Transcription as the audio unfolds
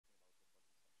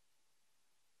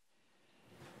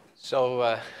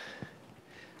So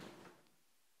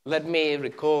let me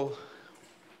recall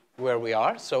where we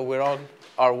are. So we're on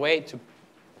our way to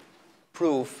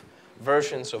prove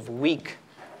versions of weak,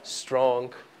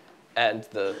 strong, and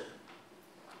let's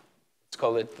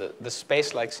call it the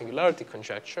space-like singularity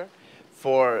conjecture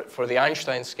for the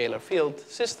Einstein scalar field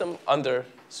system under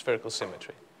spherical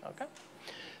symmetry. Okay?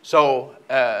 So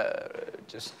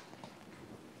just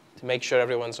to make sure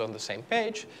everyone's on the same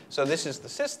page. So this is the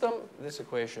system, this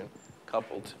equation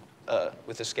coupled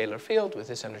with the scalar field with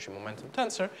this energy momentum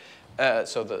tensor.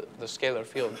 So the scalar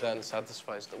field then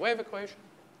satisfies the wave equation.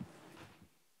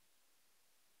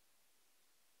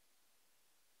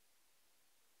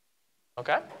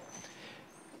 Okay?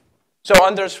 So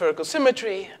under spherical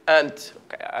symmetry, and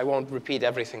okay, I won't repeat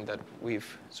everything that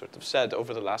we've sort of said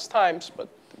over the last times, but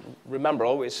remember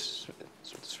always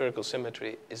spherical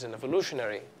symmetry is an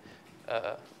evolutionary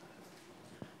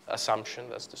assumption.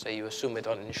 That's to say you assume it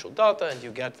on initial data and you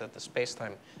get that the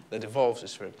space-time that evolves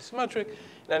is spherically symmetric.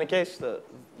 In any case, the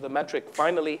metric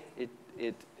finally,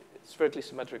 spherically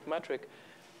symmetric metric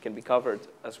can be covered,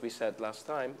 as we said last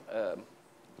time,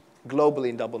 globally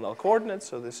in double null coordinates.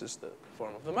 So this is the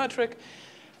form of the metric.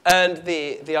 And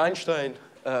the Einstein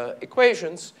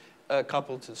equations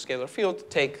coupled to the scalar field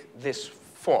take this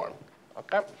form.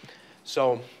 Okay?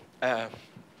 So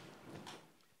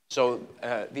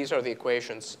these are the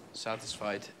equations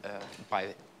satisfied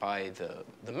by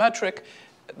the metric.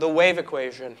 The wave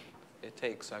equation, it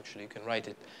takes, actually, you can write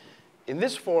it in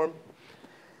this form.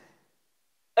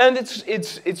 And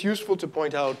it's useful to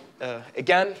point out,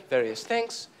 again, various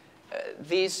things.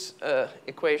 These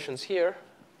equations here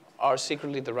are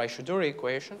secretly the Ricciarduri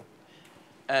equation.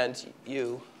 And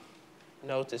you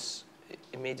notice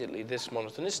immediately this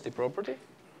monotonicity property.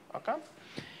 Okay?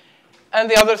 And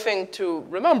the other thing to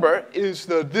remember is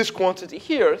that this quantity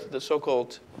here, the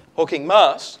so-called Hawking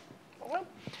mass,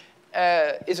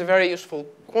 is a very useful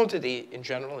quantity in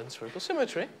general in spherical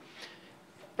symmetry. In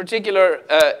particular,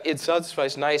 it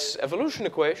satisfies nice evolution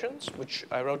equations, which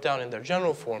I wrote down in their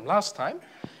general form last time.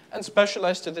 And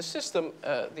specialized to this system,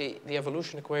 the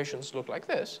evolution equations look like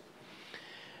this.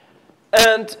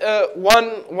 And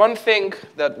one thing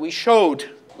that we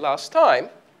showed last time,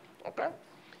 okay,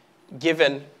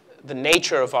 given the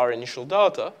nature of our initial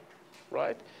data,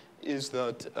 right, is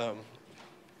that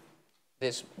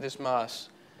this mass,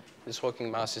 this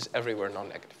Hawking mass, is everywhere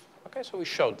non-negative. Okay, so we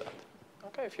showed that.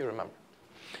 Okay, if you remember.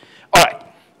 All right.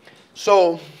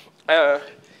 So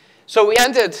we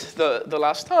ended the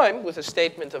last time with a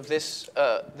statement of this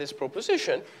this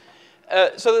proposition.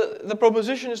 So the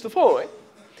proposition is the following.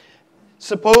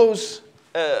 Suppose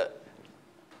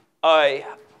I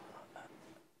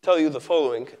tell you the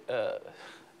following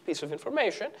piece of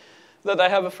information, that I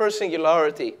have a first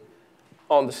singularity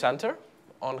on the center,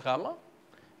 on gamma,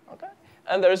 okay?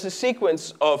 And there's a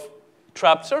sequence of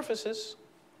trapped surfaces,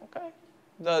 okay,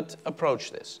 that approach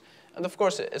this. And of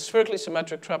course, a spherically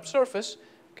symmetric trapped surface,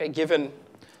 okay, given,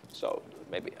 so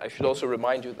maybe I should also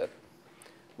remind you that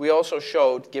we also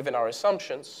showed, given our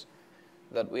assumptions,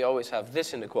 that we always have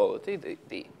this inequality,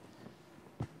 the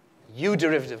u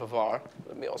derivative of r.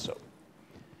 Let me also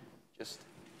just,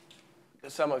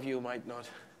 because some of you might not,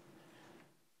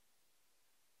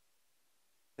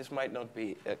 this might not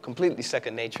be completely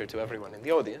second nature to everyone in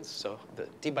the audience. So the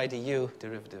d by du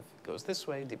derivative goes this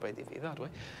way, d by dv that way.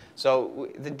 So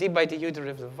the d by du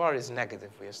derivative of r is negative.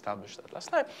 We established that last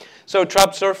time. So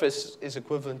trapped surface is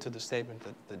equivalent to the statement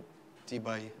that the d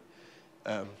by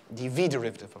dv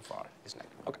derivative of r is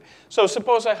negative. Okay. So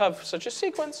suppose I have such a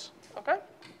sequence. Okay.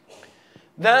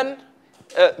 Then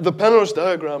the Penrose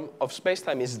diagram of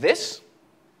spacetime is this.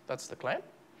 That's the claim.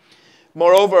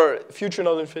 Moreover, future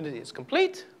non-infinity is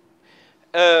complete.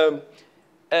 So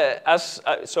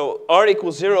r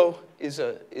equals 0 is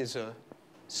a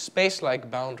space-like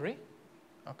boundary.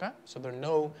 Okay? So there are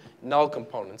no null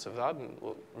components of that, and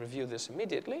we'll review this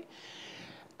immediately.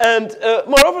 And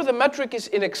moreover, the metric is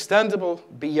inextendable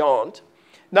beyond.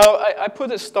 Now, I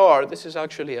put a star. This is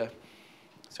actually a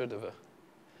sort of a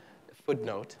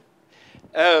footnote.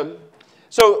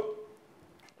 So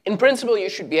in principle, you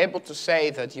should be able to say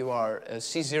that you are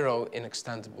C0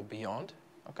 inextendable beyond,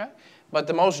 okay? But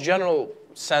the most general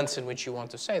sense in which you want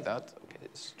to say that, okay,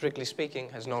 strictly speaking,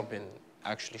 has not been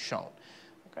actually shown.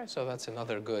 Okay, so that's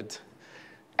another good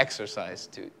exercise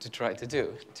to try to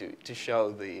do, to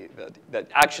show that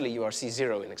actually you are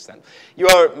C0 inextendable. You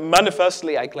are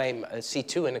manifestly, I claim,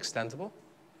 C2 inextendable.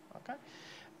 Okay?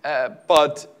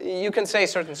 But you can say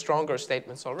certain stronger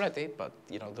statements already, but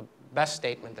you know, the best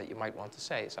statement that you might want to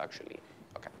say is actually,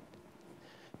 okay,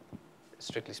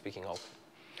 strictly speaking, open.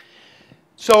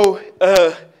 So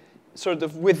sort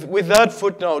of with that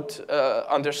footnote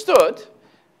understood,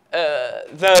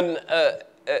 then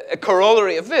a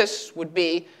corollary of this would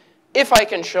be, if I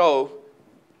can show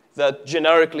that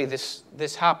generically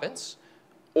this happens,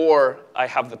 or I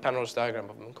have the Penrose diagram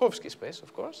of Minkowski space,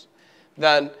 of course,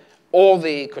 then all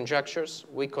the conjectures,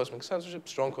 weak cosmic censorship,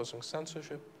 strong cosmic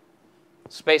censorship,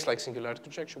 space-like singularity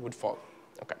conjecture would follow.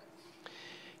 Okay.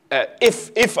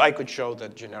 If I could show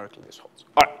that generically this holds.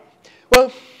 All right.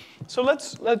 Well, so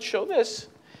let's show this.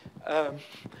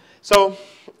 So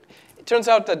it turns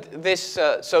out that this,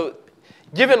 so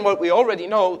given what we already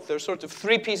know, there's sort of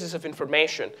three pieces of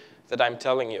information that I'm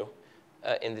telling you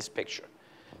in this picture.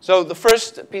 So the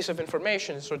first piece of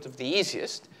information is sort of the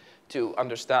easiest to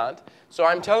understand. So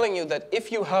I'm telling you that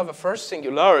if you have a first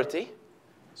singularity,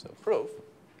 so proof,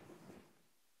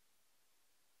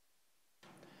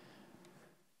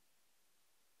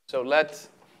 so let,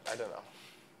 I don't know,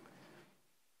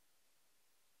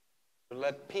 so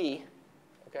let P,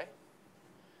 okay,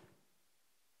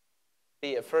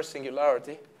 be a first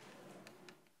singularity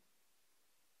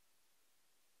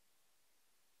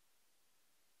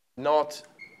not,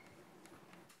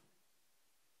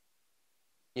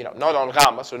 not on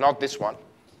gamma, so not this one.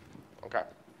 Okay.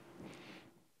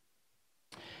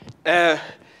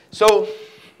 So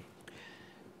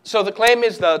the claim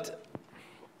is that,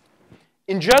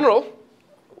 in general,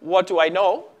 what do I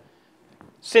know?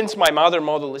 Since my mother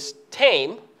model is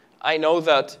tame, I know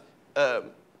that the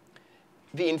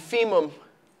infimum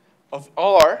of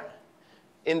R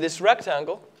in this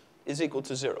rectangle is equal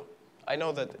to 0. I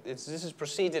know that this is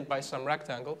preceded by some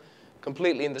rectangle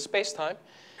completely in the space-time,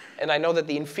 and I know that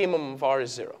the infimum of R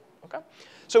is 0. Okay?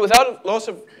 So without loss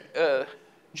of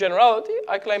generality,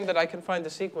 I claim that I can find a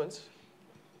sequence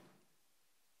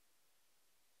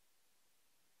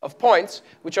of points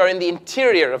which are in the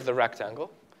interior of the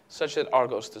rectangle, such that R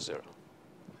goes to 0.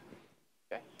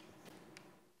 Okay?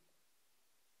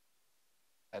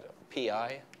 At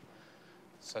PI,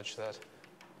 such that,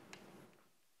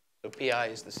 so PI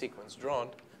is the sequence drawn,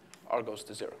 R goes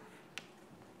to 0.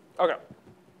 Okay.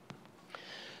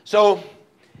 So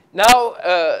now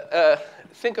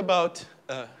think about,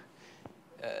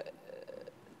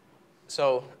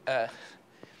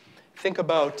 think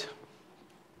about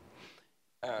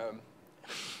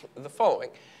the following.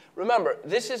 Remember,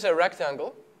 this is a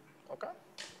rectangle, okay,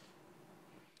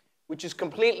 which is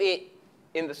completely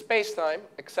in the space-time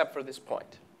except for this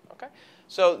point. Okay?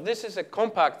 So this is a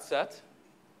compact set,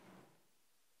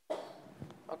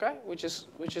 okay, which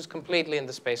is completely in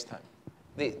the space-time.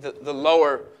 The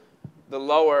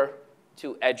lower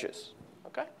two edges.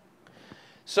 Okay?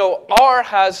 So R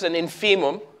has an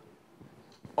infimum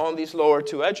on these lower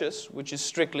two edges, which is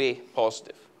strictly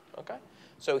positive. Okay?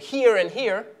 So here and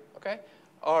here, okay,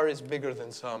 R is bigger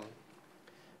than some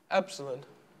epsilon,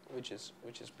 which is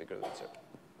bigger than 0.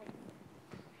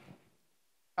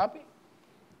 Happy?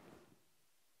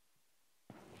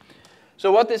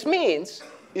 So what this means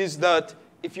is that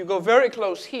if you go very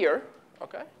close here,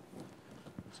 okay,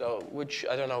 so which,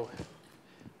 I don't know,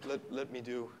 let me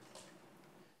do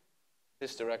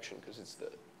this direction because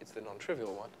it's the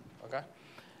non-trivial one, okay?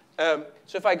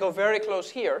 So if I go very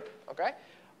close here, okay,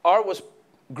 R was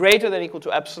greater than or equal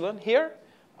to epsilon here.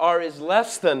 R is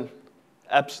less than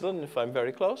epsilon if I'm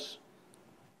very close,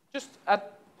 just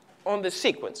on this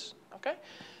sequence, okay?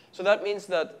 So that means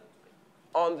that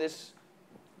on this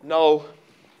null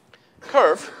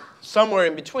curve, somewhere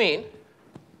in between,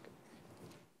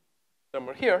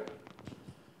 somewhere here,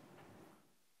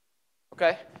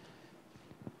 okay,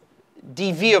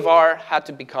 dv of R had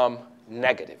to become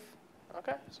negative.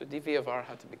 Okay, so dv of R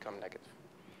had to become negative.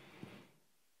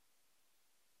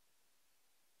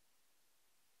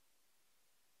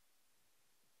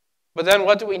 But then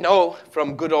what do we know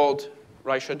from good old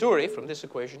Raishaduri, from this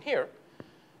equation here?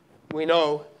 We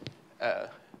know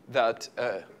that,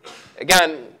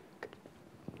 again,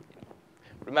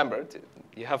 remember,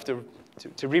 you have to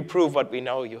reprove what we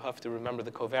know, you have to remember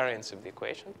the covariance of the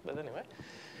equation. But anyway,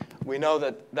 we know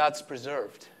that that's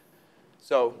preserved.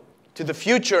 So to the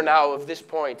future now of this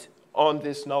point on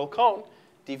this null cone,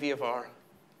 dv of R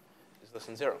is less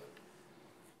than 0.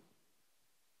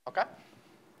 Okay?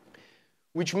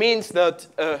 Which means that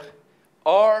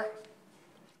R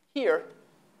here,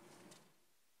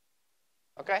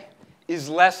 okay, is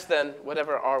less than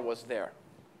whatever R was there.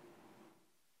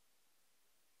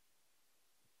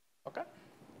 Okay?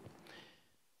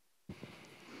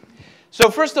 So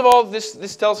first of all,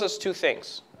 this tells us two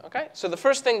things. Okay? So the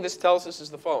first thing this tells us is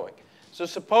the following. So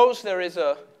suppose there is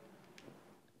a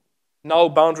null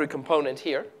boundary component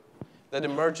here that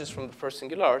emerges from the first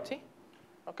singularity.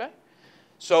 Okay?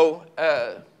 So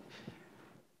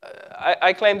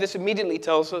I claim this immediately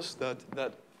tells us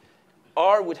that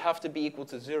R would have to be equal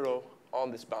to 0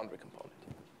 on this boundary component.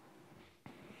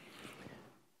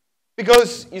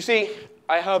 Because, you see,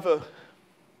 I have a,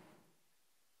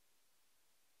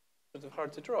 sort of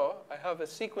hard to draw, I have a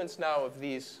sequence now of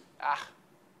these,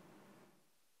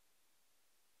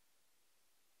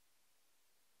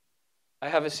 I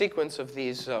have a sequence of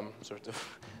these sort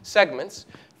of segments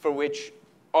for which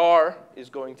R is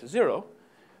going to 0.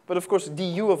 But of course,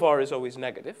 du of R is always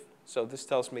negative. So this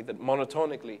tells me that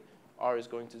monotonically, R is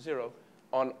going to 0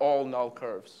 on all null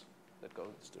curves that go in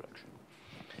this direction.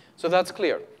 So that's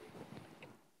clear.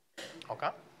 Okay?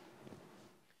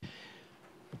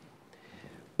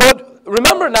 But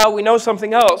remember now, we know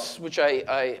something else, which I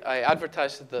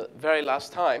advertised at the very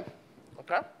last time.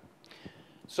 Okay?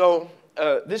 So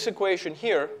this equation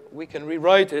here, we can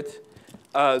rewrite it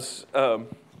as, let me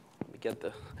get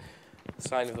the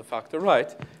sign of the factor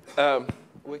right.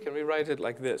 We can rewrite it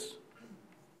like this.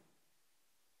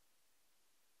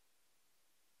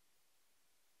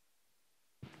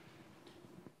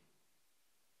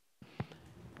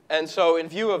 And so in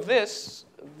view of this,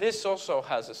 this also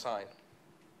has a sign.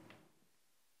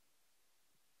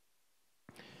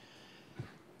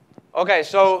 Okay,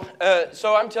 so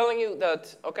I'm telling you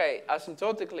that, okay,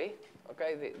 asymptotically,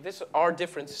 okay, this R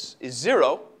difference is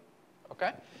 0,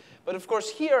 okay? But of course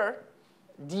here,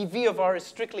 dv of R is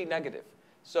strictly negative.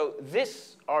 So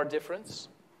this R difference,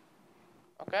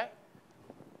 okay,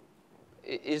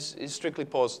 is strictly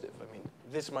positive. I mean,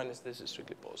 this minus this is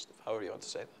strictly positive, however you want to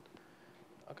say that.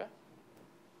 Okay?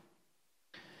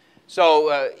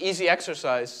 So easy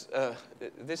exercise,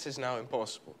 this is now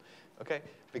impossible, okay?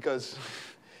 Because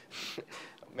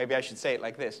maybe I should say it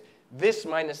like this. This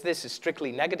minus this is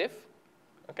strictly negative,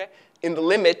 okay? In the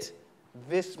limit,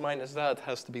 this minus that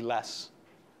has to be less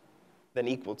than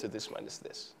equal to this minus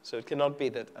this. So it cannot be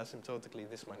that asymptotically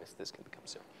this minus this can become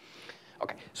 0.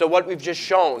 Okay, so what we've just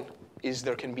shown is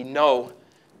there can be no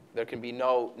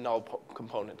null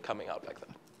component coming out like that.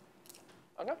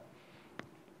 Okay?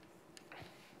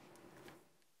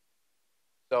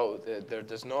 So there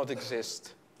does not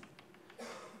exist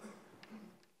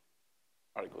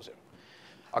R equals 0.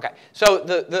 Okay, so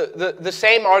the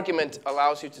same argument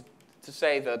allows you to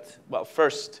say that, well,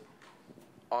 first,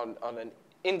 on an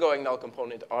ingoing null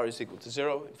component, R is equal to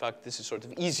 0. In fact, this is sort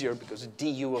of easier because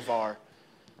du of R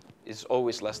is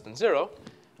always less than 0.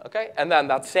 Okay, and then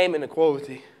that same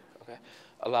inequality, okay,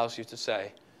 allows you to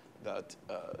say that,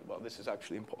 well, this is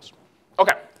actually impossible.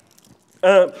 Okay.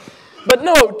 But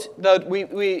note that we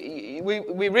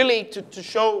really, to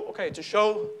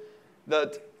show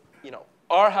that, you know,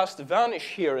 R has to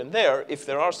vanish here and there if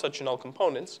there are such null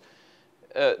components,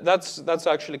 that's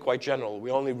actually quite general.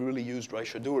 We only really used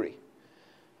Raishaduri.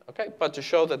 Okay, but to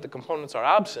show that the components are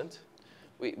absent,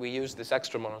 we use this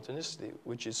extra monotonicity,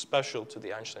 which is special to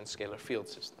the Einstein scalar field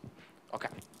system. Okay.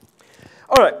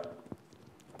 All right.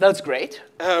 That's great.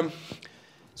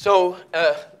 So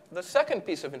the second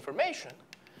piece of information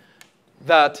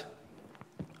that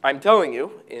I'm telling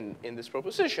you in this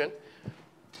proposition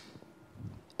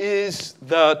is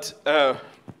that,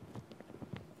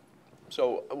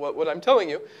 so what I'm telling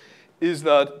you is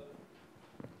that,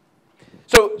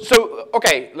 so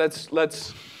okay, let's,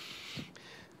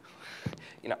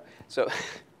 you know, so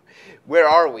where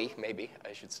are we, maybe,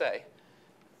 I should say.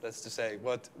 That's to say,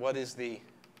 what is the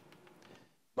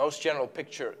most general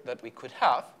picture that we could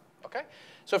have, okay?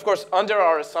 So of course, under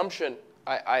our assumption,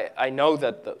 I know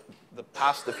that the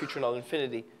past, the future null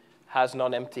infinity has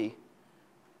non-empty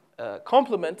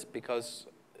complement because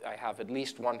I have at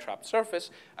least one trapped surface.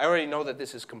 I already know that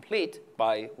this is complete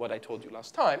by what I told you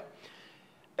last time.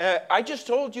 I just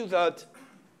told you that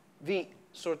the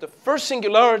sort of first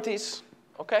singularities,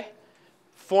 okay,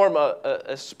 form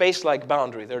a space-like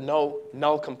boundary. There are no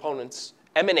null components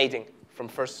emanating from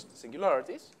first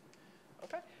singularities,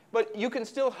 okay? But you can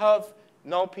still have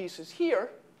null pieces here,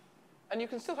 and you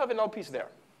can still have a null piece there.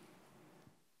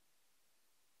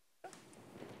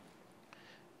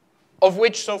 Of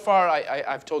which, so far,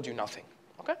 I've told you nothing,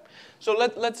 okay? So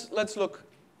let's look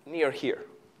near here,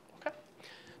 okay?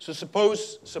 So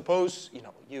suppose you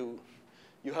know, you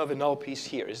have a null piece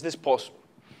here. Is this possible?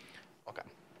 Okay,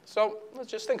 so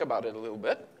let's just think about it a little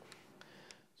bit.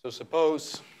 So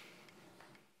suppose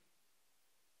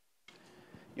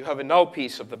you have a null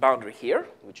piece of the boundary here,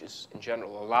 which is in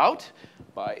general allowed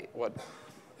by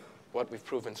what we've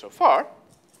proven so far.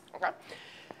 Okay?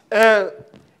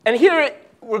 And here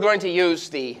we're going to use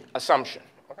the assumption,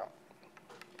 okay?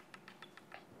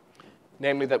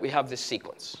 Namely that we have this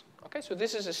sequence. Okay, so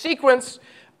this is a sequence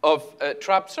of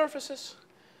trapped surfaces.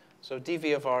 So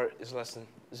dv of r is less than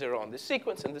 0 on this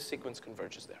sequence, and this sequence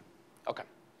converges there. OK.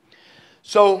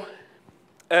 So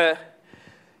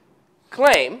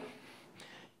claim,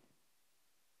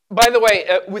 by the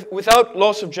way, without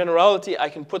loss of generality, I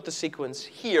can put the sequence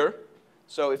here.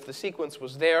 So if the sequence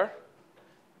was there,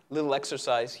 little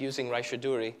exercise using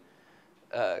Raishaduri,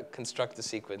 construct the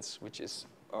sequence which is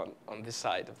on this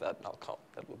side of that null column.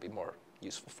 That will be more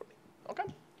useful for me. OK?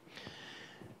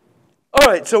 All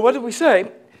right, so what did we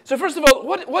say? So first of all,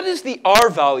 what is the R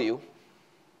value?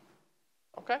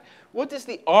 OK? What is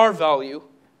the R value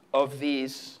of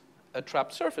these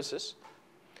trapped surfaces?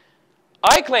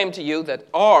 I claim to you that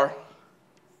R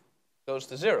goes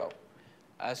to 0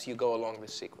 as you go along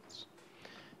this sequence.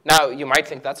 Now, you might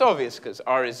think that's obvious because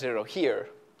R is 0 here.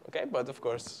 OK? But of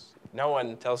course, no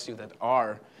one tells you that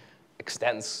R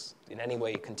extends in any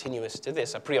way continuous to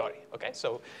this a priori. OK?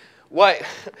 So why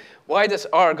does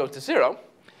R go to 0?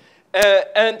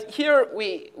 And here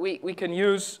we can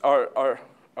use our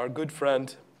good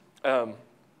friend. OK.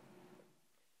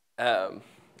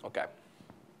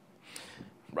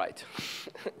 Right.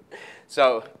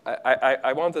 So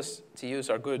I want us to use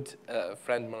our good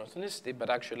friend monotonicity, but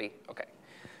actually, OK,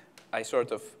 I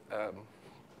sort of,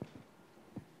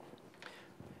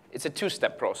 it's a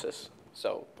two-step process.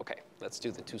 So OK, let's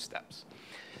do the 2 steps.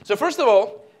 So first of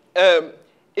all,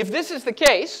 if this is the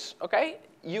case, OK,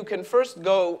 you can first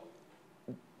go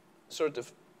sort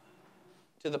of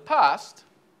to the past,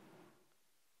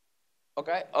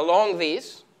 OK, along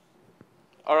these,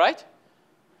 all right?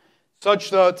 Such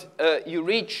that you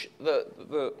reach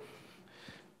the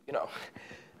you know.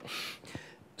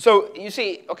 So you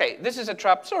see, OK, this is a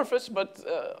trapped surface, but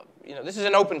you know, this is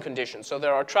an open condition. So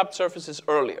there are trapped surfaces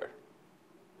earlier.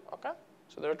 OK?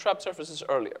 So there are trapped surfaces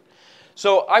earlier.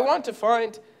 So I want to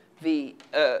find a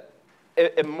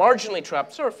marginally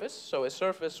trapped surface, so a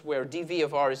surface where dv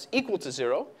of r is equal to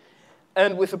 0,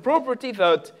 and with the property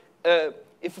that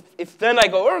if then I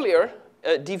go earlier,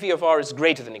 dv of r is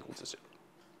greater than equal to 0.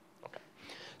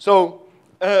 So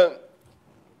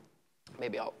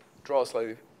maybe I'll draw a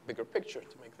slightly bigger picture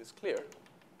to make this clear.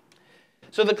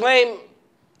 So the claim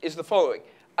is the following.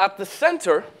 At the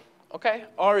center, OK,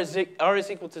 r is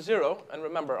equal to 0. And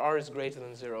remember, r is greater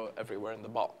than 0 everywhere in the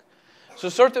bulk. So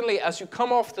certainly, as you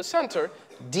come off the center,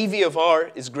 dv of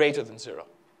r is greater than 0.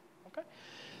 OK?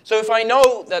 So if I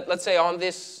know that, let's say, on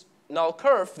this null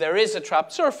curve, there is a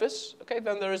trapped surface, OK,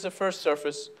 then there is a first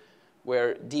surface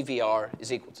where dvr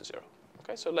is equal to 0.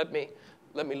 Okay, so let me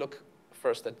look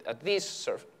first at these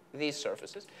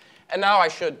surfaces. And now I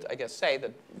should, I guess, say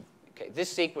that, OK,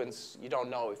 this sequence, you don't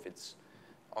know if it's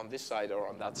on this side or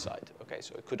on that side. OK,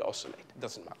 so it could oscillate. It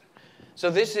doesn't matter. So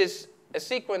this is a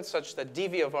sequence such that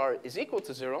dv of r is equal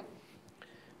to 0.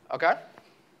 OK?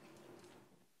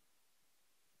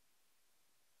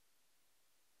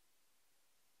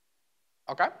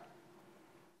 OK?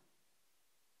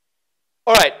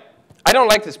 All right. I don't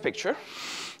like this picture.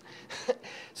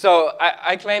 So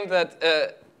I claim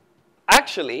that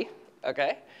actually,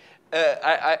 OK,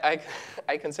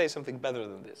 I can say something better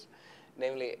than this.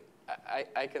 Namely,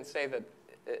 I can say that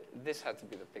this had to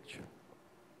be the picture.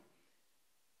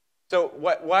 So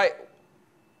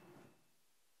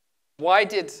why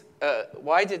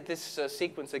did this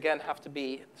sequence again have to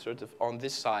be sort of on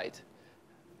this side?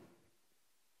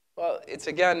 Well, it's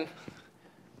again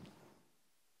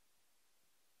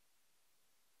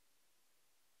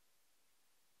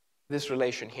this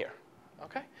relation here.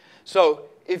 Okay? So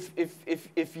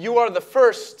if you are the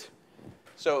first,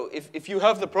 so if you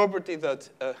have the property that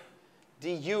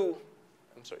dv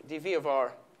of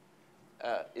r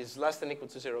is less than or equal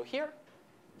to 0 here,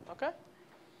 okay?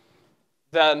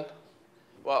 Then,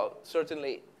 well,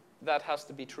 certainly that has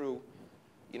to be true,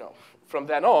 you know, from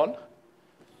then on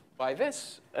by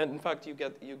this. And in fact, you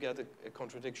get a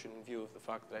contradiction in view of the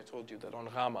fact that I told you that on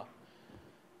gamma.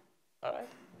 All right?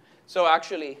 So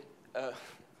actually,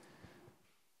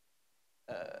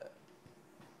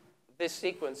 this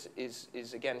sequence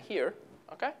is again here,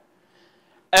 okay?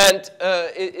 And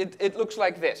it looks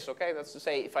like this, okay? That's to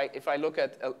say, if I look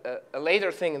at a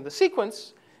later thing in the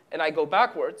sequence and I go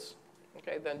backwards,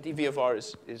 okay, then dv of r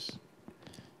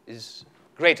is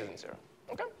greater than 0,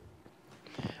 okay?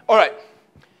 All right.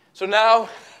 So now,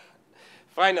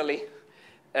 finally,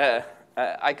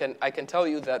 I can tell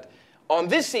you that on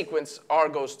this sequence, r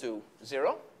goes to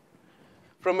 0,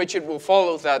 from which it will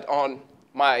follow that on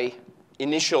my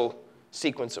initial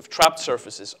sequence of trapped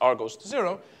surfaces, r goes to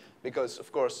 0, because,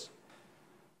 of course,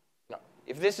 no,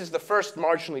 if this is the first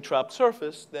marginally trapped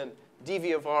surface, then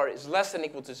dv of r is less than or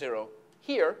equal to 0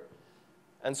 here,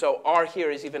 and so r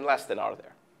here is even less than r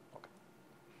there. Okay.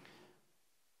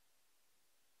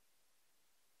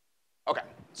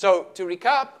 So to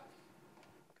recap,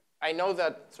 I know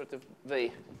that sort of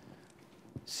the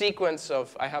sequence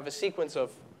of, I have a sequence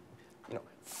of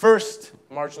first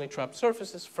marginally trapped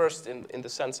surfaces, first in the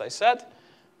sense I said,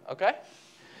 okay?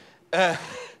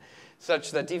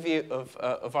 Such that dv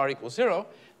of r equals 0.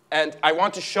 And I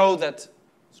want to show that,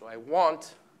 so I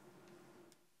want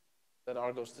that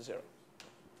r goes to 0.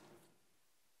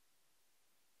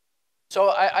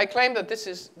 So I claim that this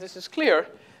is clear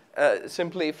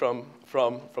simply from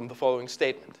the following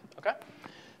statement, okay?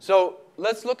 So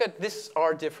let's look at this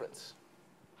r difference,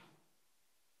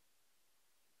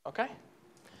 okay?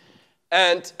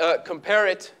 And compare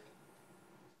it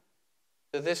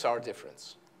to this r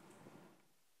difference.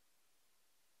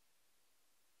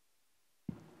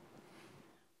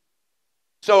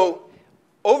 So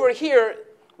over here,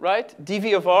 right,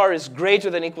 dv of r is greater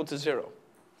than equal to 0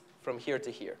 from here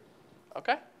to here,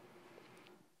 okay?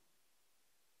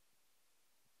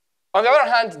 On the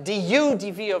other hand, du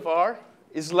dv of r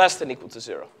is less than equal to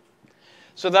 0.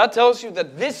 So that tells you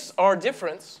that this r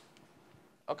difference,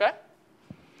 okay,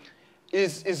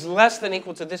 is less than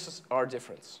equal to this r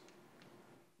difference.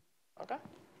 Okay?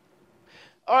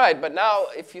 All right, but now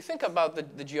if you think about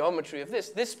the geometry of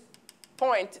this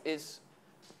point is,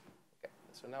 okay,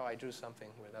 so now I drew something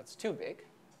where that's too big,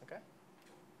 okay?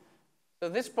 So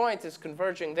this point is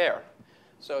converging there.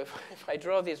 So if I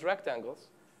draw these rectangles,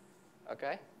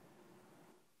 okay,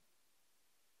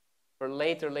 for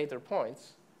later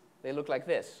points, they look like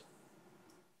this.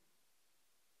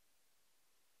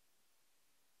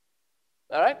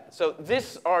 All right? So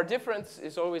this r difference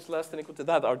is always less than equal to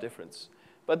that r difference.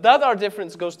 But that r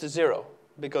difference goes to 0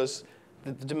 because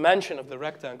the dimension of the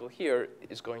rectangle here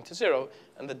is going to 0,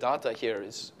 and the data here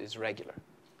is regular.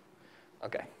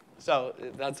 Okay. So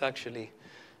that's actually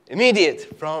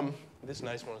immediate from this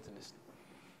nice monotonicity.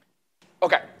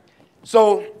 Okay.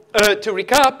 So to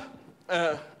recap,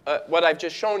 what I've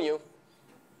just shown you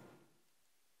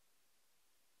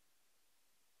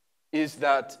is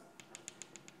that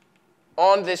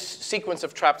on this sequence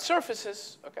of trapped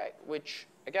surfaces, okay, which,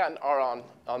 again, are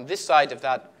on this side of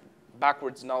that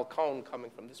backwards null cone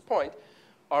coming from this point,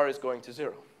 r is going to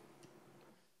 0.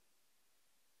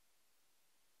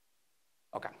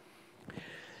 Okay.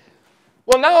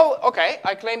 Well, now, okay,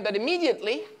 I claim that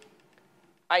immediately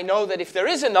I know that if there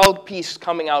is a null piece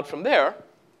coming out from there,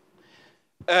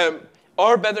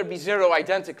 r better be 0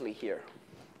 identically here.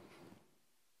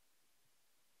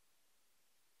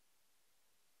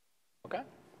 Okay.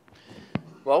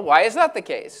 Well, why is that the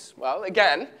case? Well,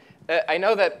 again, I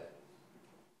know that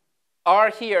r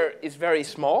here is very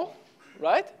small,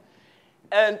 right?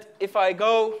 And if I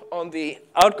go on the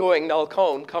outgoing null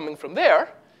cone coming from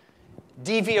there,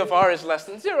 dv of r is less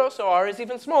than 0, so r is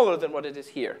even smaller than what it is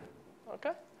here.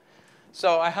 Okay?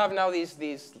 So I have now these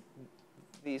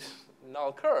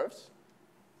null curves.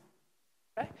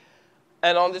 Okay?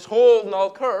 And on this whole null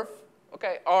curve,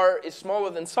 okay, r is smaller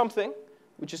than something,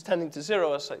 which is tending to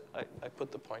 0 as I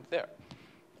put the point there.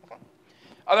 Okay.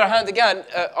 Other hand, again,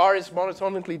 r is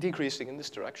monotonically decreasing in this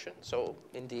direction. So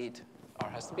indeed, r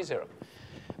has to be 0.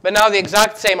 But now the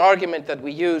exact same argument that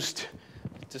we used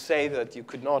to say that you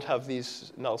could not have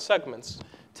these null segments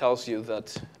tells you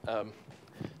that,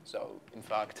 so in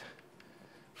fact,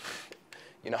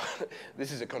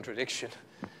 this is a contradiction.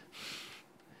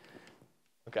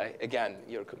 Okay, again,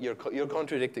 you're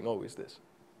contradicting always this.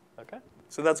 Okay,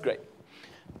 so that's great.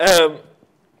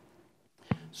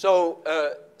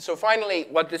 So finally,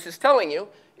 what this is telling you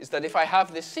is that if I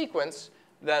have this sequence,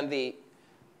 then the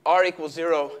r equals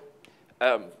 0,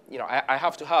 I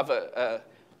have to have a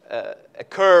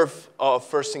curve of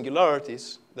first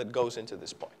singularities that goes into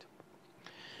this point.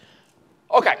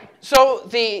 Okay, so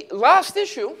the last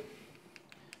issue,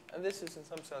 and this is in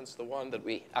some sense the one that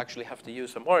we actually have to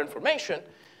use some more information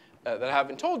that I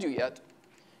haven't told you yet,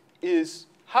 is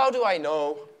how do I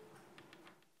know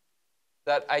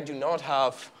that I do not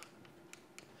have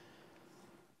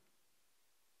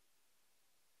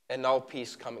a null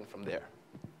piece coming from there?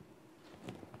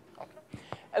 Okay.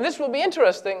 And this will be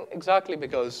interesting exactly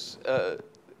because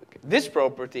this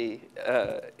property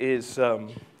is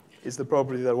the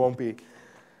property that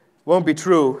won't be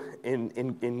true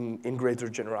in greater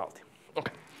generality.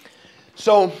 Okay.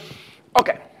 So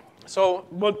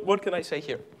what can I say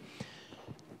here?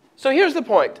 So here's the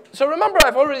point. So remember,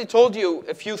 I've already told you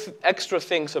a few extra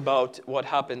things about what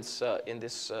happens in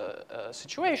this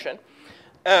situation.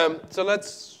 So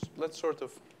let's sort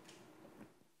of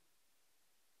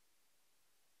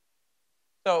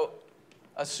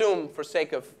assume, for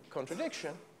sake of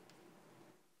contradiction,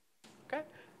 okay,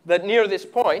 that near this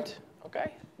point,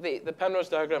 okay, the Penrose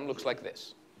diagram looks like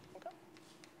this. Okay?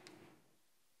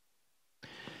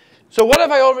 So what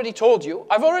have I already told you?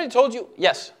 I've already told you,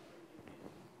 yes.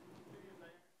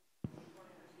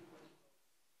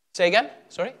 Say again,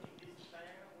 sorry?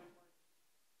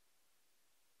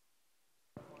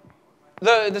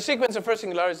 The sequence of first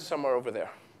singularities is somewhere over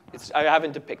there. I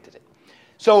haven't depicted it.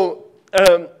 So,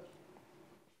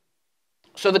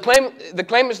 so the claim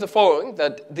is the following,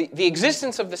 that the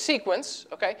existence of the sequence,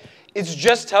 okay, is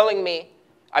just telling me,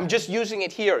 I'm just using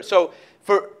it here. So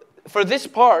for this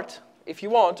part, if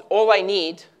you want, all I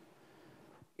need,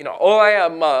 all I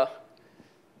am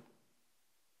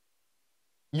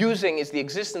using is the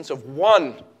existence of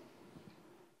one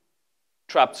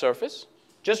trapped surface,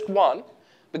 just one,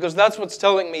 because that's what's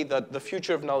telling me that the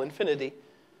future of null infinity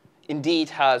indeed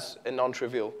has a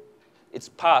non-trivial, its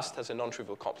past has a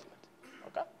non-trivial complement.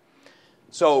 Okay?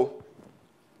 So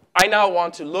I now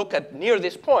want to look at near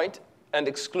this point and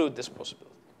exclude this possibility.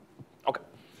 Okay.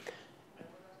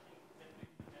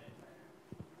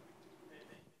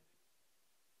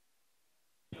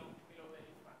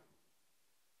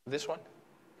 This one?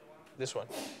 This one.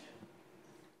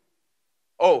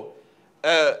 Oh,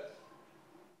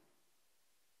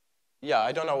 yeah,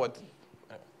 I don't know what.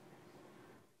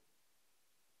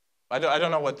 I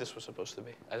don't know what this was supposed to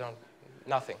be.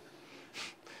 Nothing.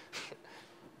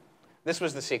 This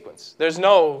was the sequence. There's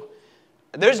no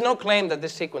claim that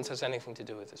this sequence has anything to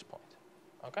do with this point.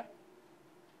 Okay.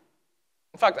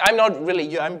 In fact, I'm not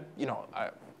really.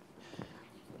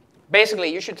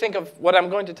 Basically, you should think of what I'm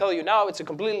going to tell you now. It's a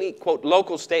completely, quote,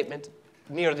 local statement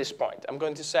near this point. I'm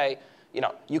going to say,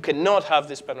 you cannot have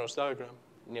this Penrose diagram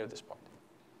near this point.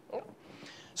 Okay?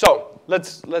 So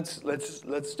let's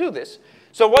do this.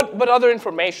 So what other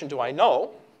information do I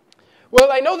know?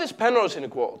 Well, I know this Penrose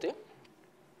inequality.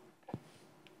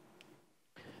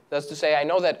 That's to say, I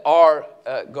know that R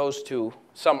goes to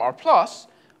some R plus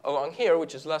along here,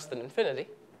 which is less than infinity.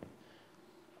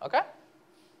 Okay?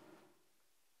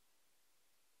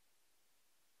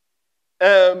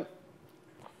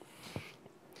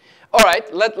 All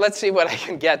right, let's see what I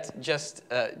can get just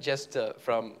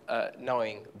from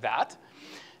knowing that.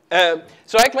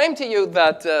 So I claim to you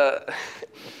that,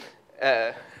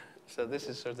 so this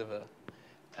is sort of a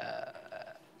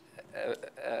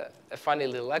funny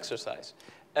little exercise.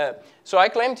 So I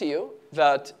claim to you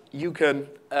that you can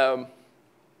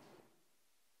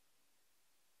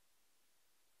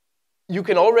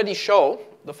already show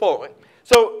the following.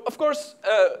 So of course,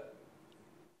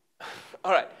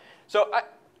 all right. So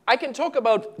I can talk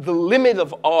about the limit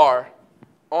of R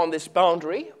on this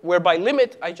boundary, where by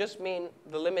limit I just mean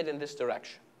the limit in this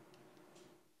direction.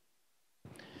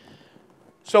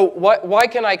 So why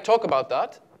can I talk about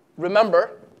that?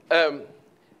 Remember,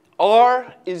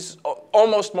 R is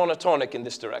almost monotonic in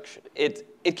this direction.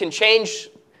 It can change,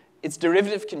 its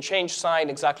derivative can change sign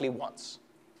exactly once,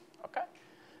 okay?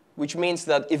 Which means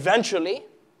that eventually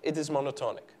it is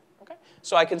monotonic, okay?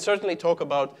 So I can certainly talk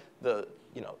about the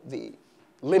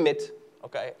limit,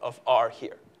 okay, of R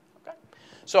here, okay?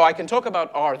 So I can talk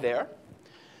about R there.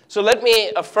 So let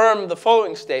me affirm the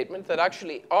following statement, that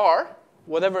actually R,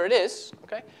 whatever it is,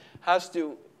 okay, has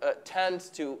to tend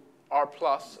to R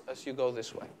plus as you go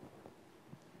this way.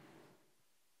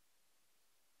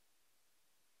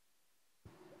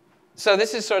 So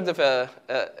this is sort of a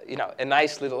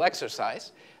nice little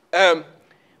exercise.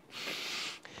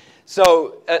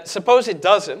 Suppose it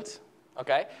doesn't,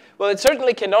 okay? Well, it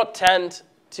certainly cannot tend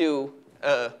to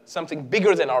something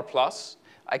bigger than R plus.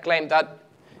 I claim that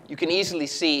you can easily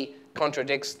see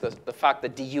contradicts the fact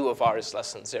that du of R is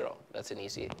less than 0. That's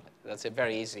a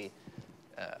very easy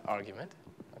argument,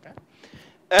 okay?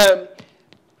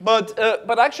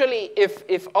 But actually,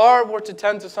 if R were to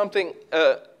tend to something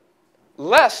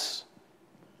less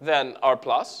than R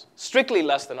plus, strictly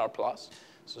less than R plus,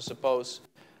 so suppose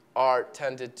R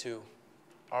tended to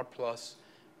R plus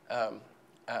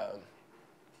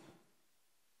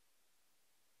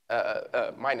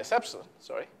minus epsilon,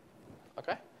 sorry,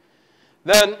 okay?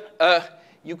 Then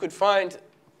you could find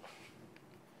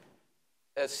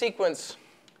a sequence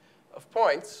of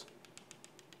points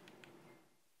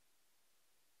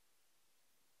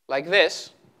like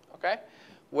this, okay?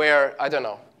 Where, I don't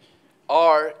know,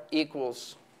 R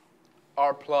equals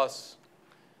R plus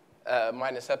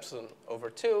minus epsilon over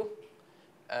 2,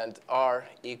 and R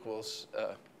equals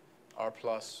R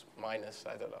plus minus,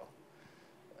 I don't know.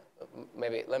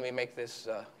 Maybe let me make this,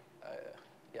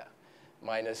 yeah,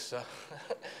 minus,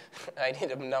 I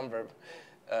need a number,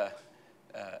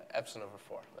 epsilon over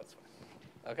 4, that's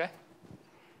fine. Okay?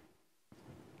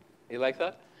 You like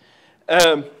that?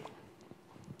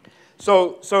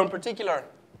 So in particular,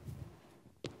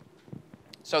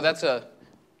 so that's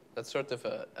sort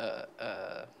of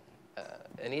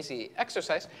an easy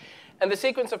exercise. And the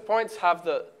sequence of points have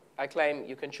the, I claim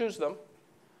you can choose them,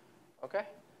 okay?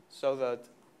 So that,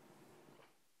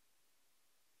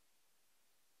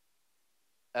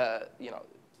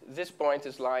 this point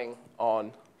is lying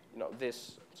on,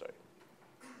 this, sorry,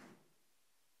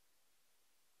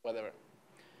 whatever.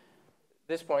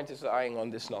 This point is lying on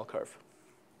this null curve,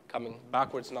 coming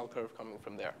backwards null curve coming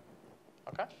from there,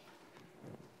 okay?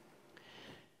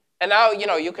 And now,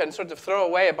 you can sort of throw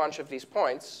away a bunch of these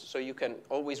points, so you can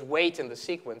always wait in the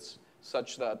sequence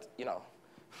such that,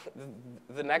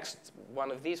 the next one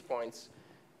of these points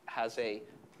has a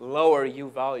lower u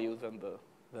value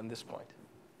than this point.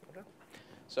 Okay?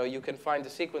 So you can find a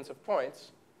sequence of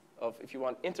points of, if you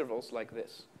want, intervals like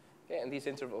this. Okay? And these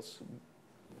intervals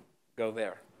go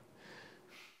there.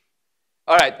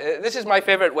 All right, this is my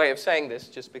favorite way of saying this,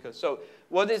 just because. So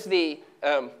what is the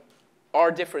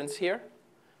R difference here?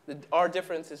 The R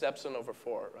difference is epsilon over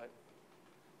 4, right?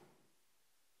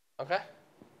 Okay?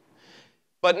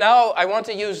 But now I want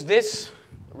to use this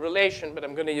relation, but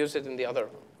I'm going to use it in the other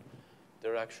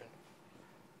direction.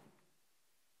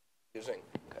 Using,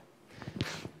 okay.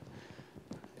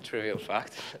 A trivial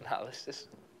fact analysis.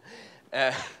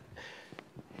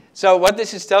 So what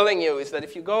this is telling you is that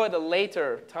if you go at a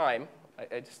later time,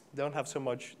 I just don't have so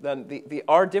much, then the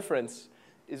R difference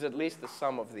is at least the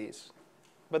sum of these.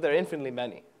 But there are infinitely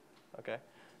many, okay?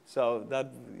 So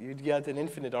that you'd get an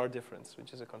infinite R difference,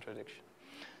 which is a contradiction.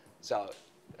 So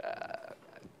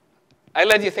I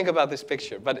let you think about this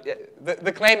picture, but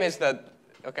the claim is that,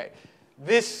 okay,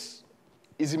 this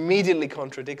is immediately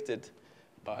contradicted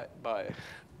by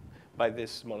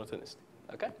this monotonicity,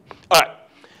 okay? All right,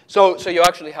 so you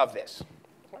actually have this.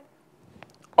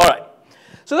 All right,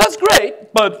 so that's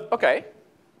great, but okay,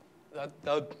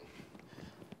 that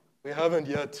we haven't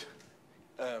yet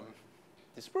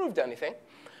disproved anything.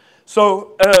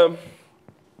 So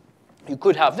you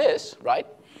could have this, right?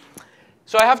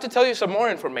 So I have to tell you some more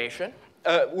information,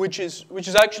 which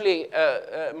is actually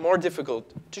more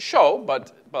difficult to show,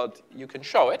 but you can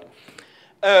show it.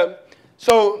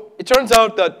 So it turns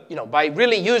out that by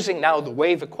really using now the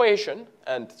wave equation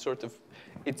and sort of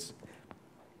its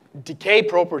decay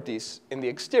properties in the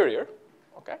exterior,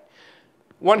 okay,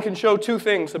 one can show two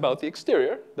things about the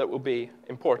exterior that will be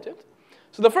important.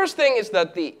 So the first thing is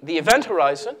that the event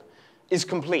horizon is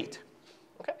complete.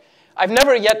 Okay? I've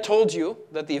never yet told you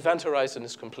that the event horizon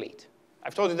is complete.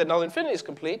 I've told you that null infinity is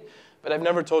complete, but I've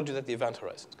never told you that the event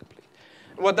horizon is complete.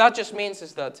 And what that just means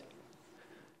is that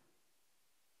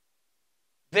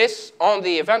this on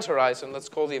the event horizon, let's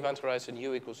call the event horizon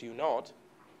u equals u naught,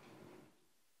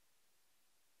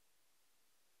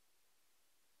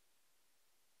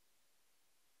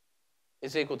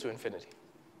 is equal to infinity.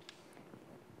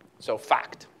 So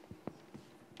fact.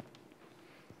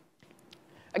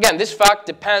 Again, this fact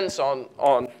depends on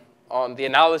the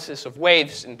analysis of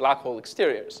waves in black hole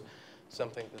exteriors,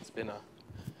 something that's been a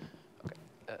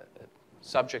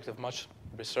subject of much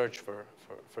research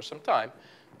for some time.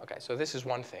 Okay, so this is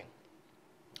one thing.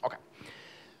 Okay.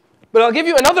 But I'll give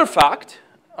you another fact.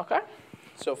 Okay.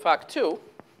 So fact 2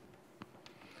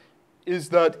 is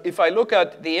that if I look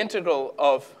at the integral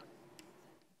of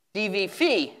dv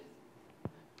phi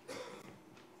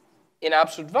in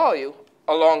absolute value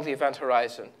along the event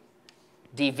horizon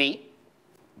dv,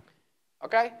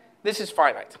 okay, this is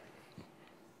finite.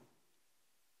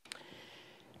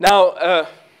 Now,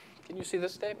 can you see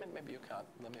this statement? Maybe you can't.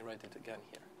 Let me write it again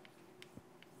here.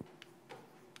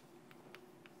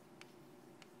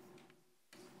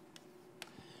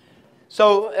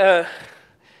 So,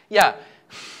 yeah,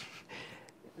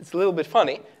 it's a little bit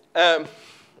funny.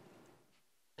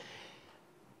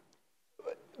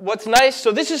 What's nice,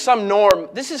 so this is some norm.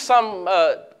 This is some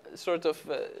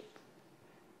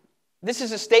this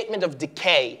is a statement of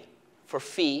decay for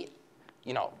phi,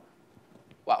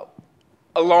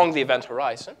 along the event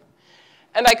horizon.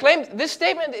 And I claim this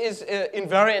statement is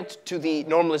invariant to the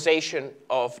normalization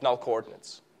of null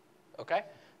coordinates. Okay?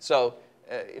 So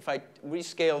if I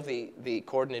rescale the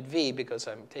coordinate v, because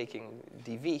I'm taking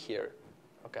dv here,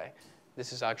 okay,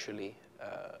 this is actually,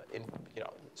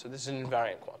 so this is an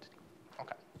invariant quantity.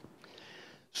 Okay.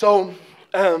 So,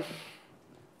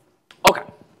 okay.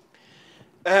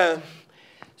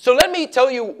 So let me tell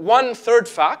you one third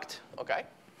fact, okay?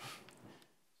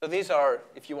 So these are,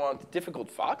 if you want, difficult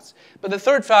facts. But the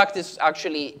third fact is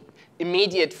actually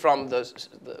immediate from the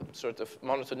sort of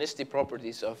monotonicity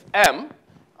properties of M,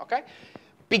 okay?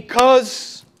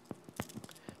 Because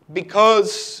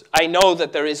I know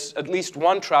that there is at least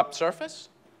one trapped surface,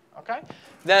 okay?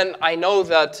 Then I know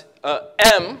that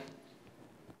M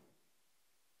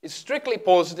is strictly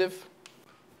positive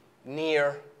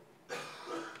near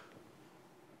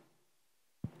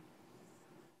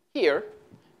here,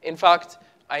 in fact,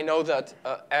 I know that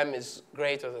m is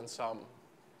greater than some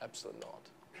epsilon naught.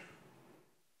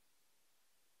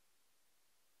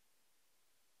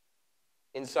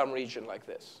 In some region like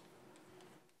this.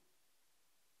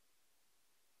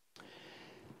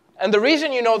 And the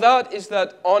reason you know that is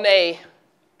that on a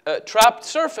trapped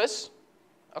surface,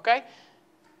 okay,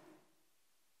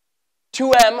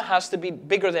 2m has to be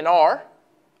bigger than r,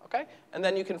 okay? And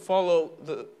then you can follow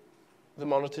the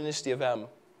monotonicity of m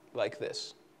like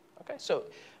this, okay? So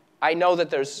I know that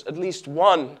there's at least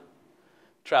one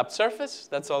trapped surface.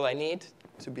 That's all I need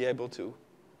to be able to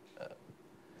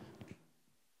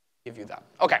give you that.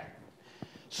 Okay.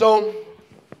 So,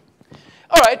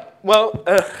 all right. Well,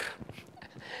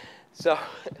 so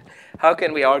how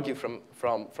can we argue from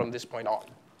this point on?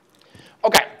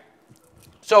 Okay.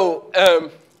 So,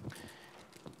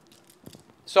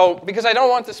 because I don't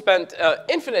want to spend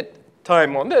infinite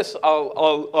time on this,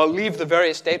 I'll leave the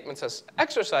various statements as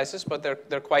exercises, but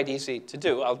they're quite easy to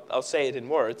do. I'll say it in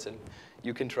words, and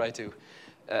you can try to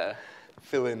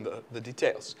fill in the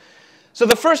details. So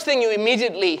the first thing you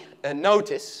immediately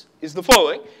notice is the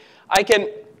following. I can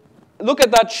look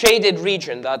at that shaded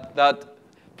region, that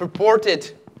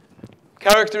purported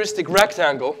characteristic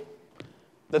rectangle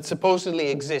that supposedly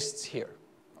exists here.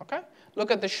 Okay?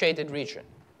 Look at the shaded region.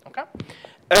 Okay?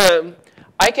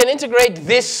 I can integrate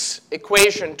this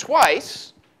equation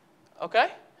twice,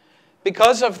 okay?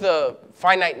 Because of the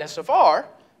finiteness of R,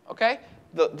 okay?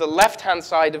 The left-hand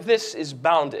side of this is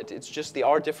bounded. It's just the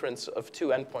R difference of two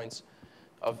endpoints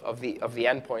of the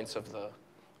endpoints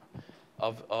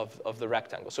of the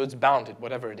rectangle. So it's bounded,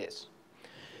 whatever it is.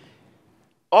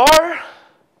 R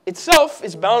itself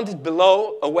is bounded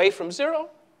below, away from 0.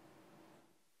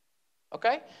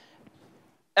 Okay?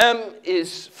 M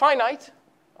is finite.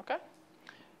 Okay?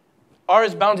 R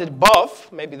is bounded above,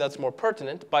 maybe that's more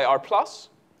pertinent, by R plus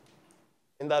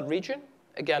in that region.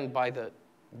 Again, by the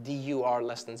du R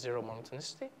less than 0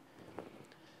 monotonicity.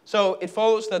 So it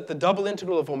follows that the double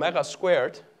integral of omega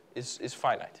squared is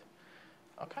finite.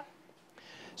 Okay?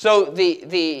 So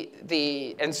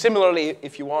and similarly,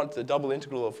 if you want, the double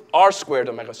integral of R squared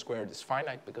omega squared is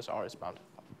finite because R is bounded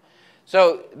above.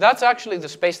 So that's actually the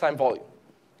space-time volume.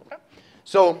 Okay?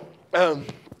 So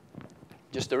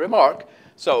just a remark.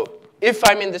 So if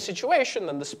I'm in the situation,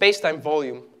 then the space-time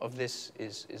volume of this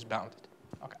is bounded.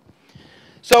 Okay.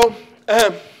 So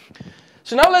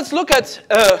so now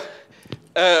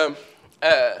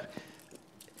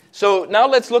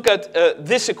let's look at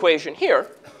this equation here.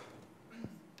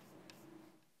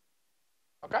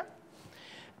 Okay,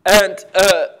 and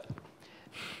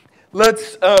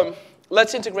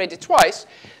let's integrate it twice.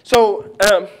 So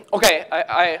okay,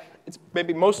 it's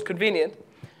maybe most convenient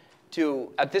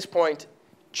to at this point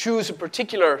choose a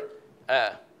particular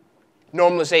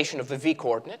normalization of the v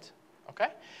coordinate.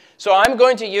 Okay, so I'm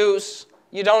going to use.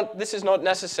 This is not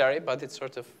necessary, but it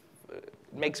sort of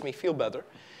makes me feel better.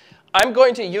 I'm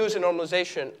going to use a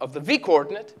normalization of the v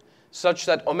coordinate such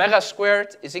that omega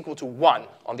squared is equal to 1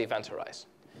 on the event horizon.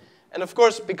 And of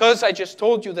course, because I just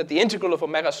told you that the integral of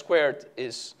omega squared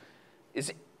is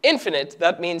infinite,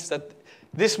 that means that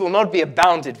this will not be a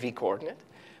bounded v coordinate.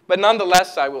 But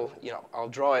nonetheless, I'll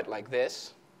draw it like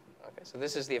this. Okay, so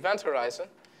this is the event horizon.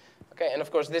 Okay, and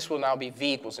of course, this will now be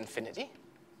v equals infinity.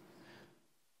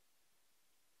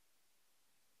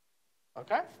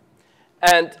 Okay,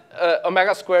 and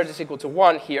omega squared is equal to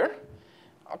 1 here.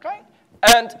 Okay,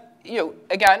 and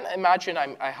again, imagine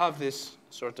I have this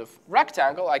sort of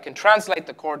rectangle. I can translate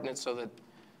the coordinates so that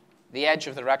the edge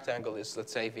of the rectangle is,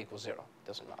 let's say, v equals 0.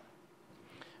 Doesn't matter.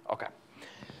 Okay,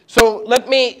 so let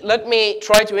me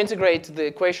try to integrate the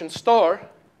equation star.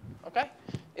 Okay,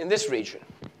 in this region.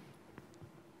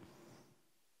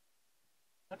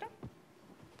 Okay,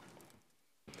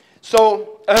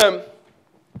 so.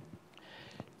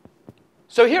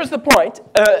 So here's the point.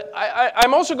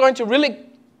 I'm also going to really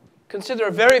consider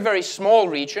a very, very small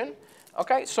region,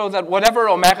 okay, so that whatever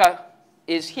omega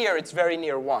is here, it's very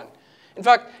near 1. In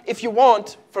fact, if you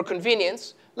want, for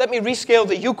convenience, let me rescale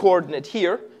the u coordinate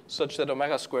here such that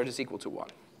omega squared is equal to 1.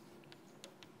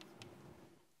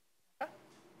 Okay?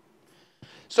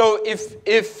 So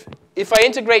if I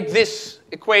integrate this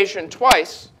equation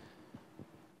twice,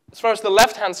 as far as the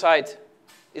left-hand side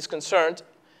is concerned,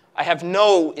 I have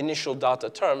no initial data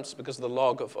terms because the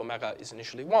log of omega is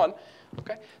initially 1.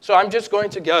 Okay? So I'm just going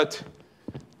to get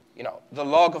the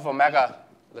log of omega,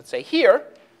 let's say here,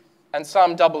 and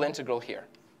some double integral here.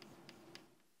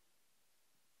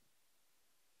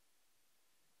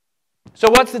 So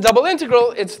what's the double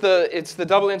integral? It's the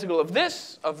double integral of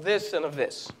this, and of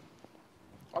this.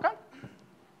 Okay?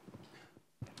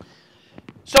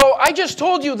 So I just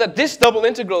told you that this double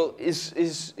integral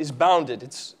is bounded.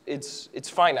 It's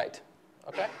finite.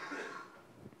 Okay?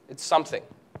 It's something.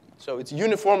 So it's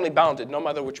uniformly bounded, no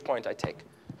matter which point I take.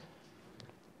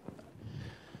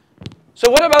 So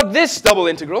what about this double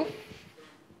integral?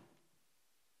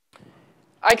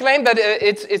 I claim that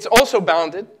it's also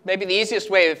bounded. Maybe the easiest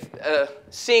way of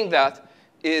seeing that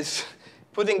is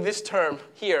putting this term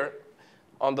here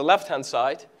on the left-hand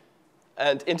side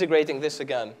and integrating this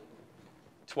again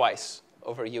twice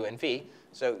over u and v.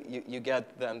 So you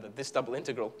get then that this double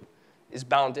integral is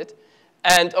bounded.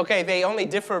 And OK, they only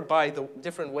differ by the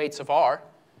different weights of r,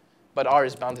 but r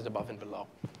is bounded above and below.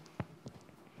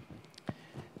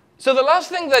 So the last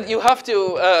thing that you have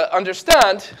to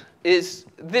understand is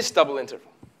this double integral.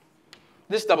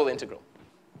 This double integral.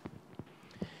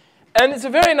 And it's a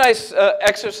very nice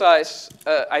exercise,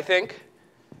 I think.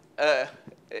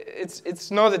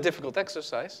 It's not a difficult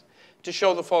exercise to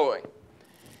show the following.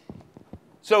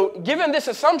 So given this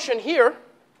assumption here,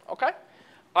 okay,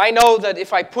 I know that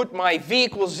if I put my v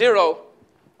equals 0,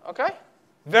 okay,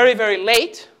 very, very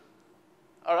late,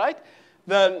 all right,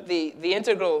 then the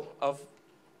integral of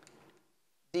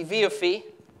dv of phi,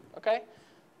 okay,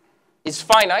 is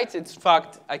finite. In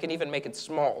fact, I can even make it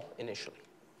small initially,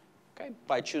 okay,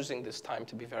 by choosing this time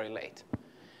to be very late.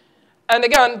 And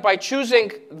again, by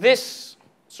choosing this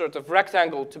sort of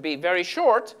rectangle to be very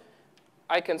short,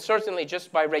 I can certainly,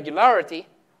 just by regularity,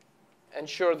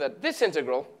 ensure that this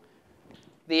integral,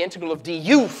 the integral of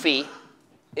du phi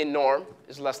in norm,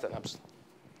 is less than epsilon.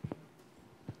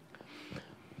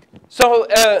 So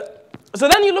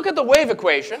then you look at the wave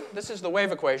equation. This is the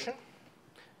wave equation.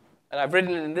 And I've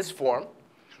written it in this form.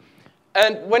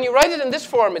 And when you write it in this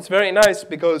form, it's very nice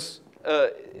because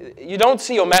you don't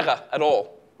see omega at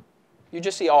all. You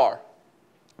just see r.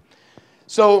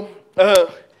 So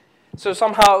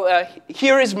somehow,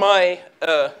 here is my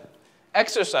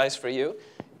exercise for you,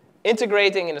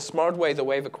 integrating in a smart way the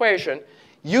wave equation,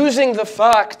 using the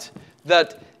fact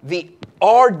that the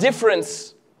r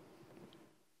difference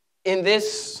in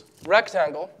this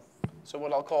rectangle, so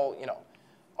what I'll call,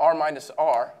 r minus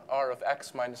r, r of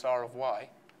x minus r of y,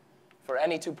 for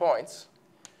any 2 points,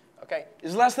 okay,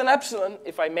 is less than epsilon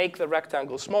if I make the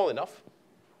rectangle small enough.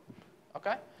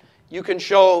 Okay? You can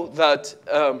show that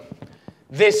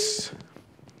this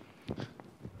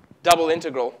double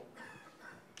integral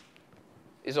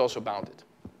is also bounded.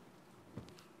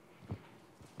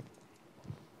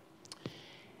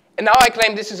 And now I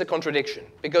claim this is a contradiction,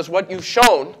 because what you've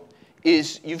shown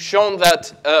is you've shown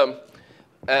that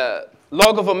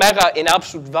log of omega in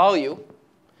absolute value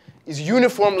is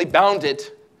uniformly bounded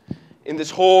in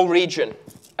this whole region,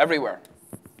 everywhere.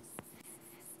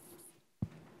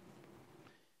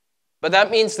 But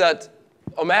that means that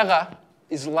omega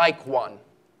is like 1.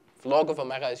 If log of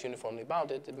omega is uniformly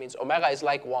bounded, it means omega is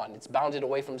like 1. It's bounded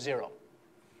away from 0.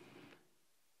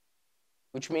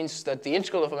 Which means that the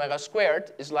integral of omega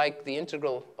squared is like the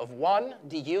integral of 1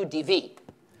 du dv.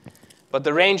 But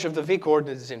the range of the v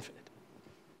coordinate is infinite.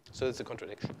 So it's a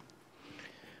contradiction.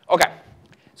 OK.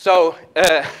 So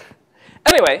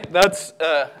anyway, that's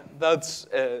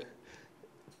the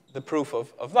proof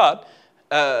of that.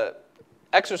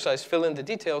 Exercise, fill in the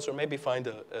details, or maybe find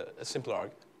a simpler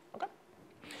argument. Okay?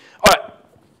 All right.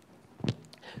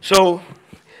 So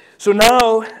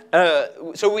now,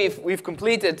 so we've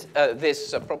completed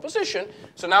this proposition.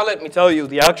 So now let me tell you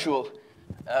the actual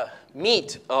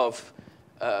meat of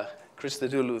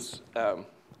Christodoulou's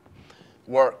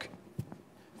work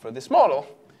for this model,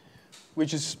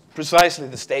 which is precisely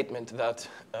the statement that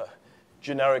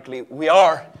generically we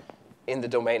are in the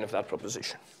domain of that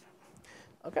proposition.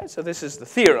 Okay, so this is the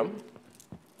theorem.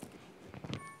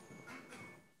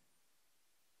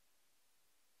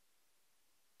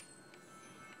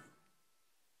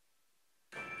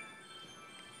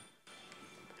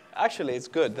 Actually, it's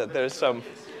good that there's some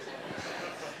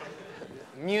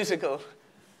musical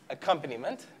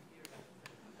accompaniment.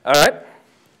 All right.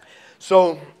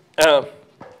 So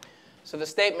the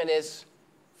statement is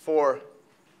for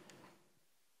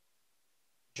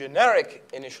generic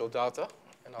initial data,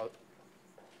 and I'll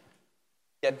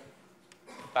get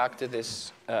back to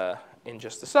this in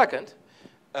just a second.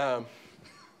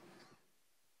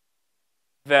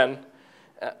 Then,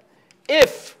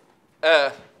 if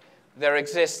there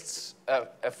exists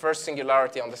a first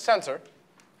singularity on the center,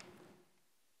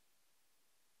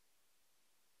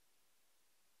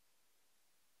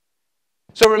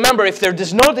 so remember, if there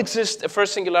does not exist a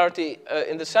first singularity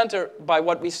in the center, by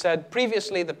what we said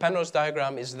previously, the Penrose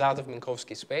diagram is that of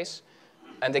Minkowski space.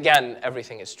 And again,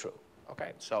 everything is true.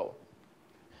 Okay, so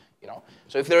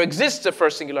if there exists a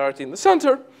first singularity in the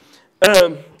center,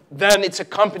 then it's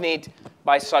accompanied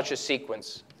by such a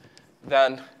sequence.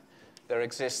 Then there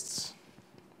exists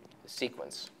a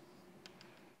sequence.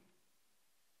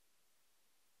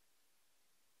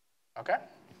 Okay?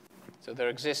 So there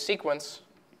exists sequence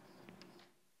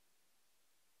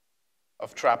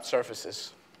of trapped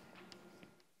surfaces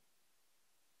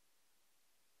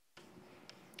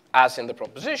as in the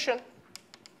proposition.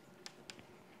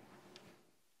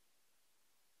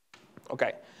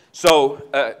 Okay, so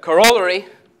corollary.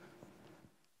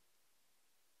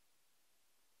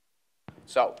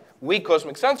 So weak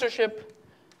cosmic censorship,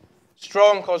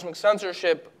 strong cosmic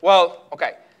censorship. Well,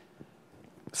 okay.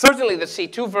 Certainly the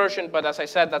C2 version, but as I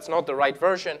said, that's not the right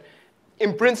version.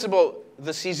 In principle,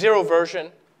 the C0 version,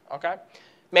 okay?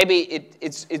 Maybe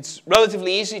it's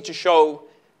relatively easy to show,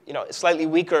 a slightly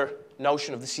weaker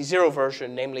notion of the C0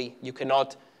 version, namely you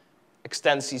cannot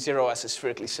extend C0 as a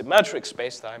spherically symmetric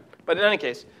spacetime. But in any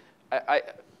case, I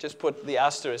just put the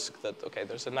asterisk that, okay,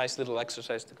 there's a nice little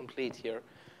exercise to complete here.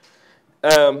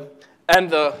 And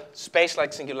the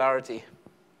space-like singularity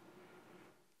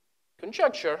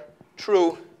conjecture,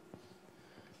 true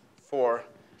for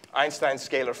Einstein's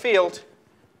scalar field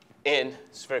in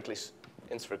spherical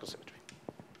symmetry.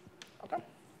 Okay,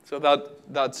 so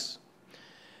that's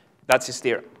his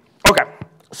theorem. Okay,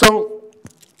 so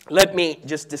let me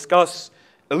just discuss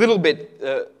a little bit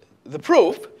the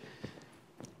proof,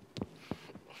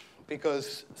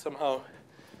 because somehow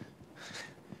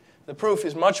the proof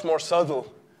is much more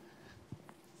subtle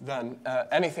than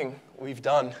anything we've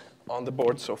done on the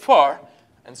board so far.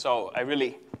 And so I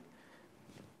really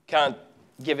can't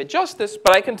give it justice,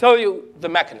 but I can tell you the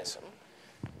mechanism,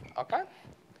 okay?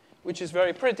 Which is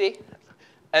very pretty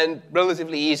and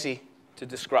relatively easy to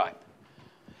describe.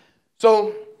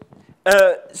 So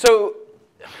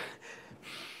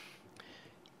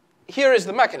here is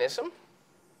the mechanism.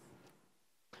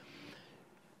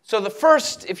 So the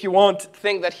first, if you want,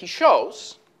 thing that he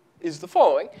shows is the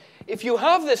following. If you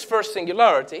have this first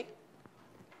singularity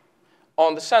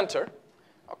on the center,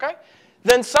 okay,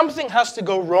 then something has to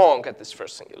go wrong at this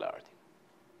first singularity.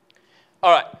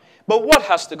 All right, but what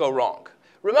has to go wrong?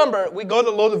 Remember, we got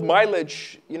a lot of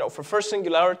mileage, for first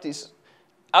singularities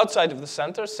outside of the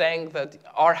center, saying that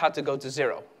R had to go to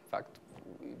 0. In fact,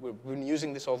 we've been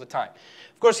using this all the time.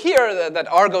 Of course, here, that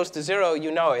R goes to 0,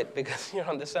 you know it, because you're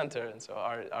on the center, and so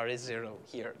R is 0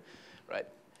 here, right?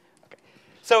 Okay.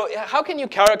 So how can you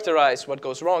characterize what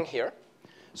goes wrong here?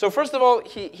 So first of all,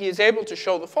 he is able to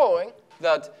show the following,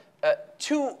 that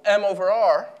 2m over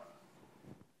r,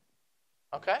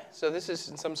 okay, so this is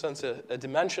in some sense a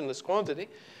dimensionless quantity.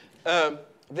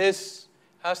 This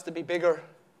has to be bigger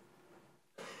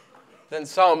than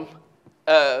some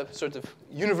sort of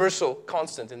universal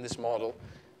constant in this model,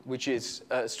 which is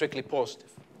strictly positive.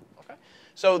 Okay?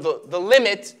 So the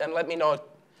limit, and let me not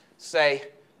say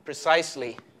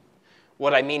precisely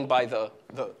what I mean by the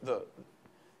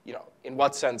in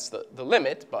what sense the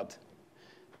limit, but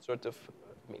sort of,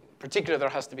 particularly there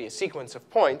has to be a sequence of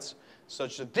points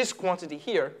such that this quantity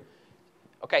here,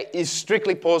 okay, is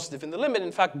strictly positive in the limit,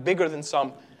 in fact, bigger than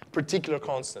some particular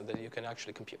constant that you can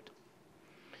actually compute.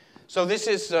 So this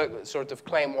is sort of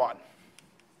claim 1.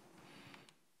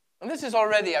 And this is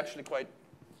already actually quite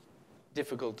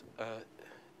difficult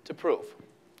to prove.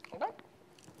 Okay?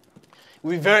 It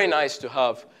would be very nice to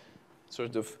have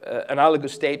sort of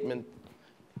analogous statements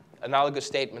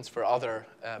for other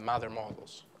Mather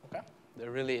models. Okay?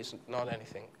 There really is not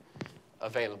anything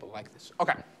available like this.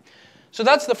 Okay, so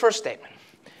that's the first statement.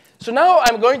 So now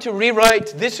I'm going to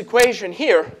rewrite this equation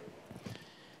here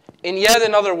in yet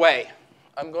another way.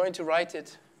 I'm going to write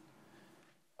it,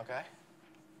 okay?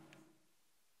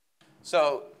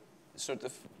 So sort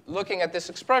of looking at this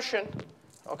expression,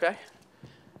 okay,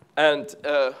 and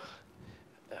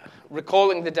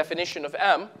recalling the definition of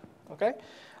M, okay,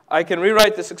 I can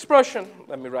rewrite this expression.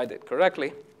 Let me write it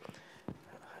correctly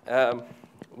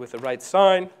with the right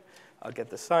sign. I'll get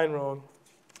the sign wrong.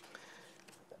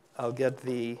 I'll get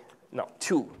the,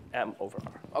 2m over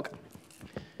r. Okay.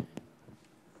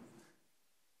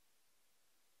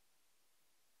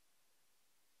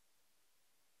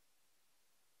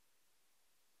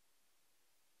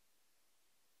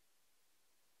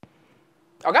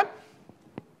 Okay?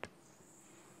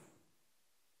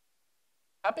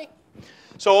 Happy?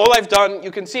 So all I've done,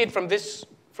 you can see it from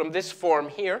this form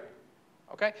here.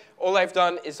 Okay? All I've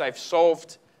done is I've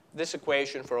solved this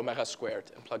equation for omega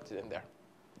squared and plugged it in there.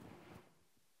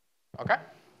 Okay?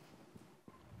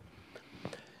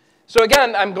 So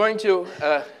again, I'm going to,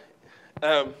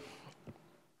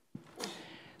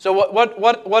 so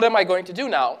what am I going to do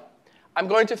now? I'm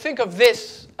going to think of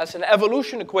this as an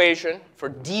evolution equation for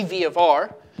dv of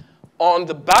r on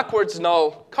the backwards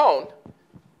null cone,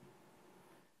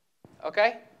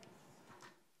 okay,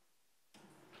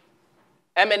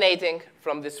 emanating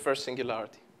from this first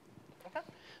singularity. Okay?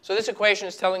 So this equation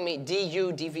is telling me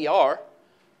du dvr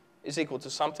is equal to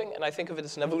something, and I think of it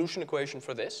as an evolution equation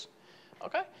for this.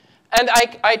 Okay? And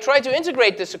I try to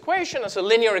integrate this equation as a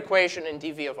linear equation in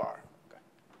dv of r.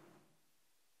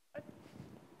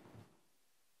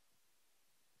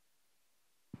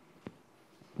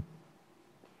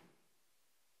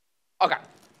 Okay.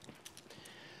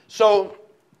 So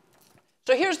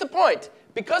here's the point.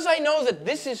 Because I know that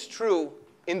this is true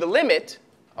in the limit,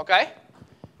 okay,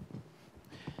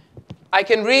 I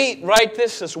can rewrite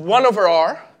this as 1 over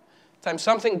r times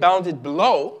something bounded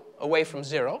below, away from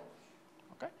 0.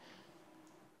 Okay?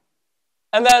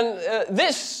 And then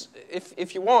this,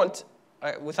 if you want,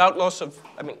 without loss of,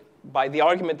 I mean, by the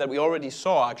argument that we already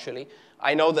saw, actually,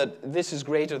 I know that this is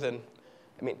greater than,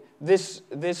 I mean, this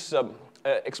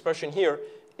expression here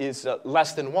is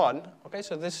less than 1. Okay,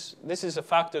 so this is a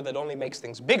factor that only makes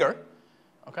things bigger.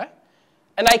 Okay,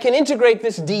 and I can integrate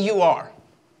this dur.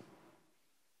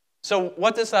 So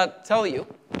what does that tell you?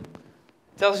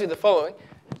 It tells you the following.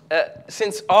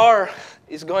 Since r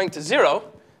is going to 0,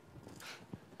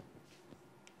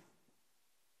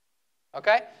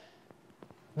 okay,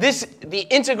 the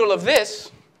integral of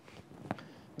this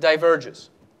diverges.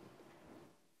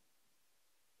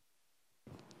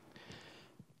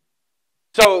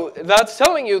 So that's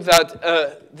telling you that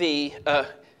the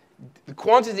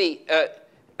quantity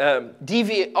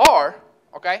dvr,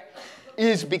 okay,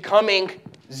 is becoming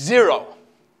 0,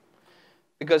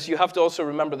 because you have to also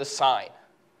remember the sign.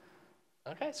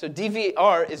 Okay, so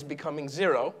dvr is becoming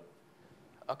 0,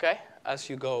 okay, as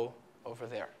you go over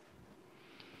there.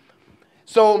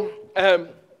 So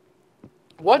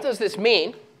what does this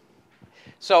mean?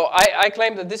 So I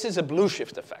claim that this is a blue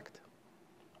shift effect.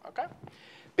 Okay.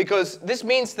 Because this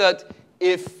means that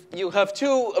if you have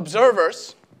two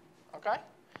observers, okay,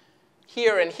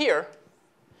 here and here,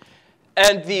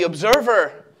 and the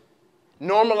observer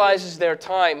normalizes their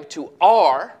time to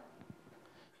r,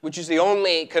 which is the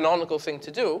only canonical thing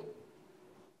to do,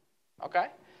 okay,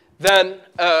 then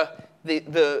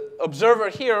the observer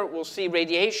here will see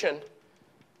radiation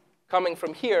coming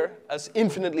from here as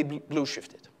infinitely blue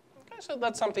shifted. Okay, so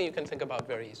that's something you can think about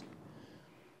very easily.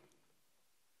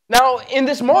 Now, in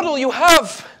this model, you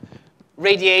have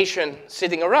radiation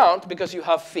sitting around because you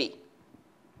have phi.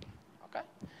 Okay?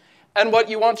 And what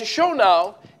you want to show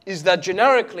now is that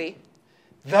generically,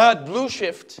 that blue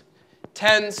shift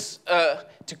tends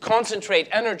to concentrate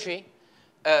energy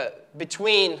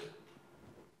between,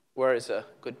 where is a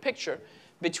good picture,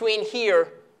 between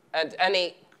here and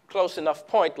any close enough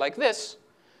point like this,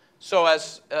 so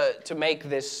as to make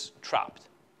this trapped.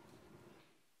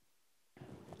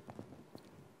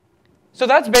 So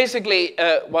that's basically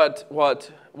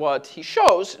what he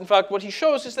shows. In fact, what he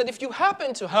shows is that if you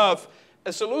happen to have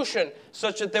a solution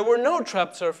such that there were no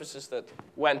trapped surfaces that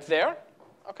went there,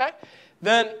 okay,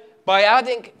 then by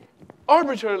adding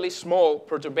arbitrarily small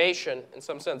perturbation, in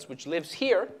some sense, which lives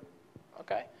here,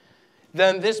 okay,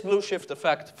 then this blue shift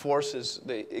effect forces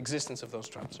the existence of those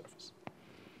trapped surfaces.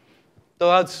 So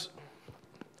that's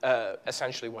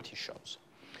essentially what he shows.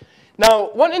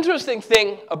 Now, one interesting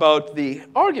thing about the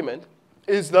argument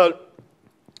is that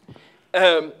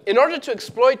in order to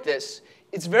exploit this,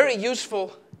 it's very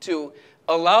useful to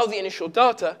allow the initial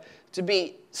data to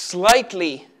be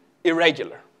slightly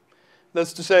irregular.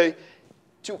 That's to say,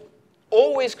 to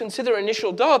always consider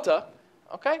initial data,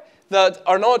 okay, that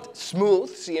are not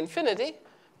smooth, C infinity,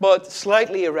 but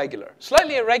slightly irregular.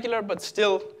 Slightly irregular, but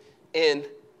still in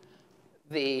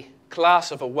the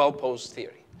class of a well-posed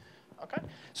theory. Okay?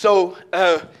 So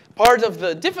part of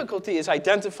the difficulty is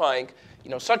identifying,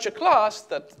 such a class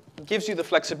that gives you the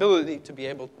flexibility to be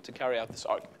able to carry out this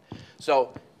argument.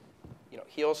 So,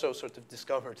 he also sort of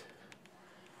discovered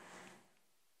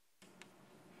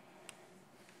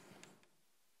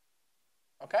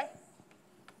okay?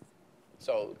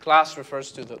 So class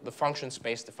refers to the function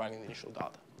space defining the initial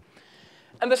data.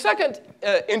 And the second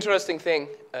interesting thing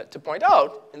to point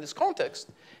out in this context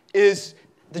is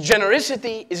the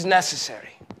genericity is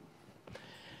necessary.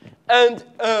 And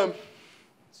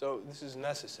so this is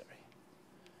necessary.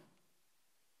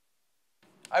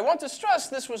 I want to stress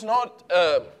this was not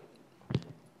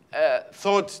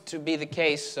thought to be the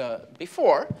case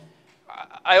before.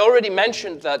 I already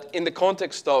mentioned that in the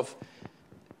context of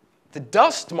the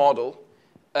dust model,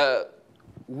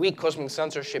 weak cosmic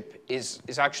censorship is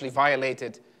actually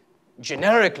violated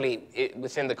generically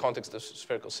within the context of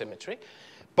spherical symmetry.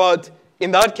 But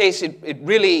in that case, it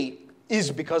really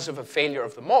is because of a failure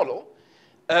of the model.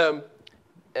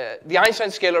 the Einstein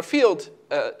scalar field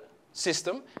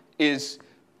system is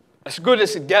as good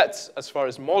as it gets as far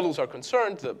as models are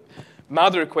concerned. The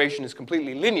Mather equation is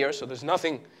completely linear, so there's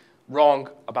nothing wrong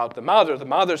about the Mather. The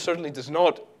Mather certainly does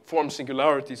not form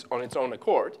singularities on its own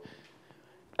accord.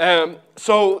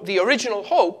 So the original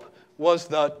hope was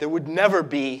that there would never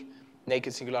be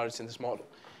naked singularities in this model.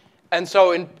 And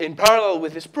so in parallel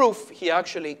with his proof, he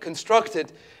actually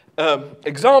constructed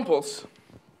examples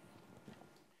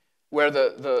where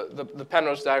the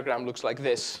Penrose diagram looks like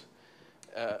this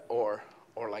or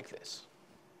like this.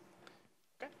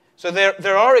 Okay? So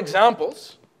there are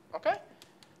examples, okay?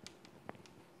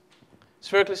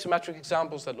 Spherically symmetric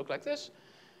examples that look like this,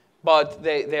 but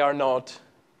they are not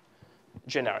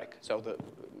generic. So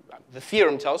the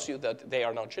theorem tells you that they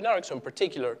are not generic. So in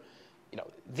particular,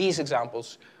 these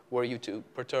examples, were you to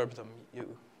perturb them,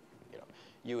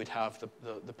 you would have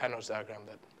the Penrose diagram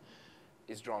that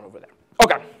is drawn over there.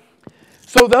 Okay,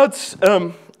 so that's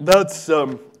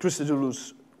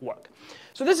Christodoulou's work.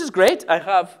 So this is great. I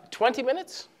have 20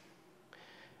 minutes,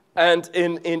 and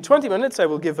in 20 minutes I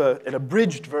will give an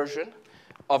abridged version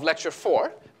of lecture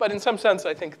 4. But in some sense,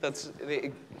 I think that's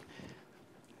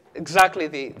exactly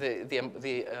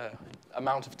the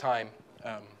amount of time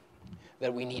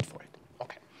that we need for it.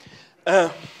 Okay.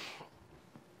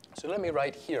 So let me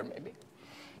write here, maybe.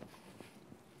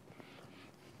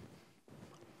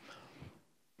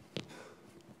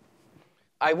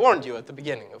 I warned you at the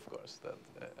beginning, of course, that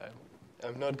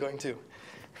I'm not going to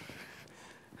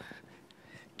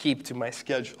keep to my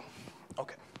schedule.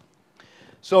 Okay.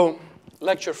 So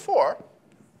lecture 4.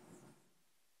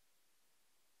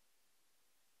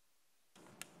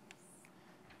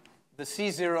 The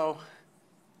C0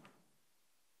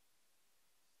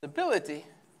 stability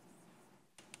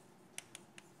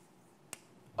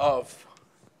of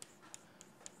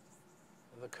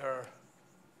the Kerr-Cauchy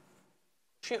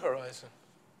horizon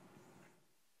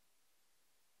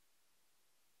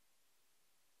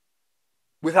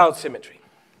without symmetry.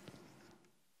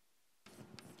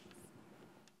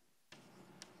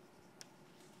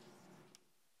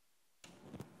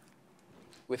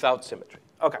 Without symmetry.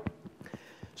 Okay.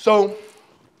 So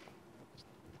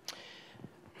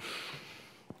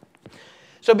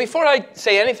before I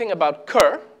say anything about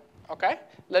Kerr, okay,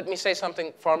 let me say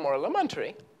something far more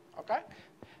elementary. Okay,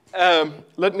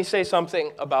 let me say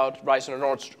something about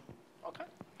Reisner-Nordström. Okay,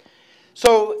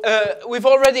 so I've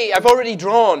already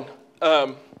drawn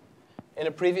in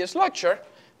a previous lecture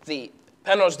the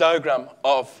Penrose diagram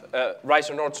of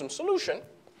Reisner-Nordström solution.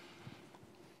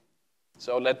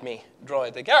 So let me draw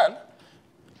it again.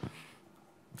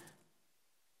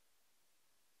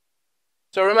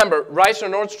 So remember,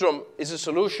 Reisner-Nordström is a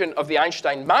solution of the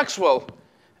Einstein-Maxwell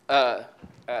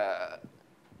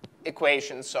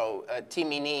equation. So T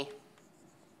mean E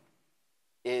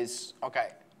is,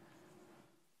 okay.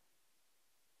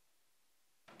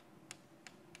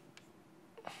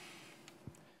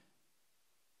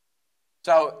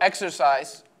 So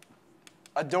exercise,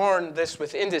 adorn this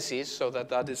with indices so that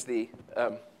that is the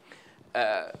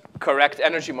correct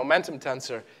energy momentum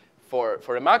tensor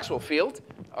for a Maxwell field,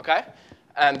 okay?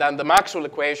 And then the Maxwell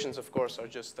equations, of course, are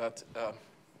just that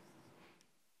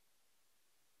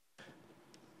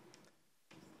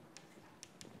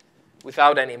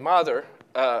without any Mather,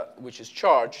 which is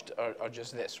charged, are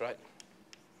just this, right?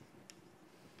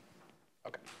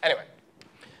 Okay, anyway.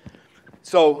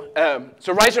 So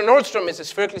Reisner-Nordström is a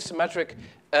spherically symmetric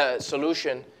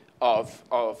solution of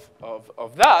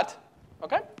that,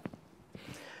 okay?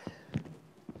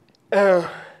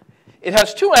 It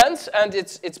has two ends, and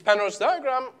its Penrose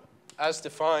diagram, as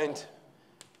defined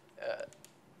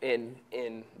in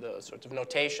the sort of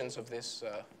notations of this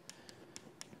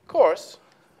course,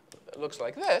 looks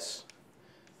like this.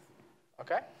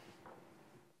 Okay.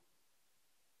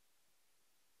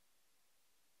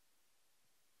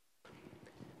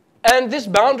 And this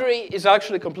boundary is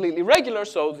actually completely regular,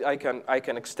 so I can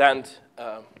extend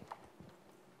the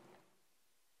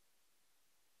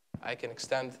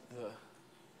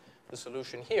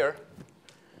solution here.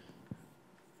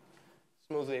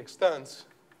 Smoothly extends.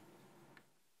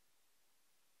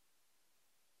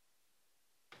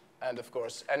 And of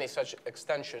course, any such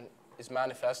extension is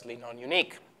manifestly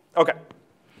non-unique. Okay.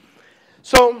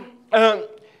 So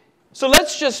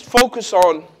let's just focus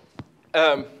on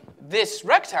this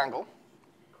rectangle.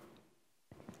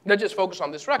 Let's just focus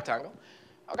on this rectangle.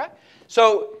 Okay.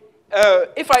 So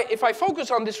if I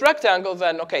focus on this rectangle,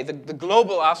 then okay, the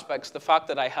global aspects, the fact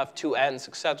that I have two ends,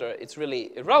 etc., it's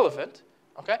really irrelevant.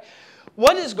 Okay.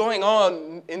 What is going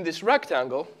on in this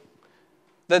rectangle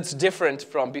that's different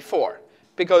from before?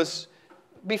 Because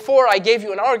before I gave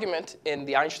you an argument in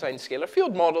the Einstein scalar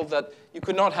field model that you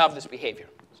could not have this behavior.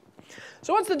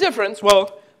 So what's the difference?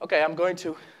 Well, OK, I'm going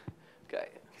to, OK,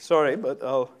 sorry, but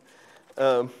I'll,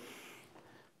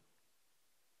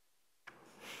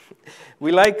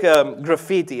 we like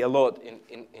graffiti a lot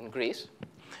in Greece.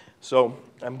 So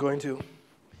I'm going to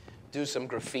do some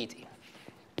graffiti.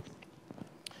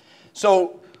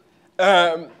 So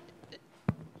let's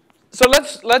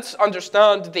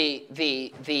understand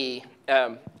the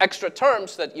extra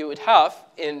terms that you would have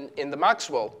in the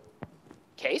Maxwell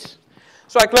case.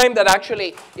 So I claim that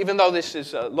actually, even though this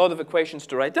is a lot of equations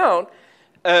to write down,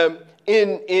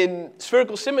 in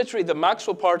spherical symmetry, the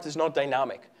Maxwell part is not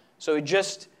dynamic. So it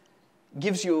just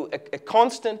gives you a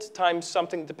constant times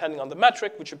something depending on the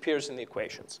metric, which appears in the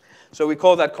equations. So we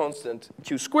call that constant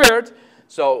q squared.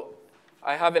 So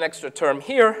I have an extra term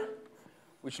here,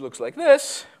 which looks like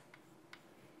this.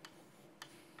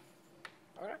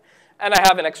 Okay. And I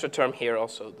have an extra term here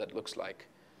also that looks like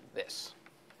this.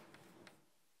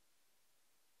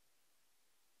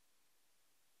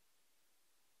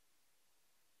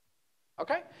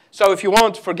 Okay? So if you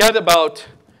want to forget about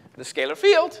the scalar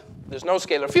field, there's no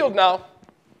scalar field now.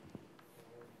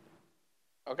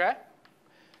 Okay?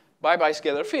 Bye-bye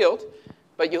scalar field.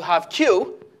 But you have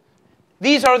Q.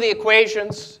 These are the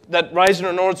equations that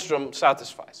Reisner-Nordstrom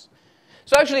satisfies.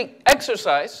 So actually,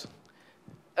 exercise,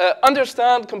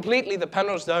 understand completely the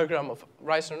Penrose diagram of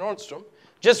Reisner-Nordstrom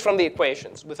just from the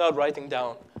equations without writing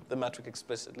down the metric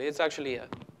explicitly. It's actually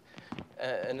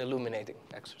an illuminating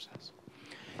exercise.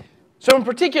 So in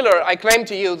particular, I claim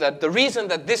to you that the reason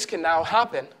that this can now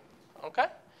happen, okay,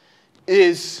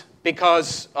 is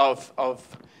because of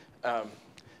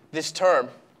this term,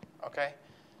 okay,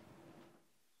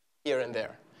 here and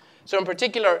there. So in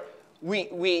particular,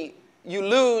 you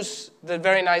lose the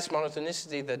very nice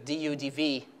monotonicity that du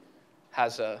dv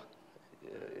has a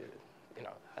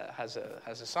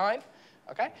has a sign,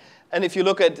 okay. And if you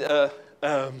look at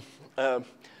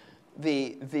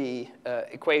the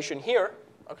equation here,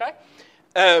 okay,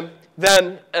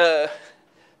 then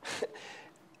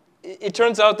it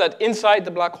turns out that inside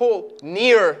the black hole,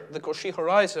 near the Cauchy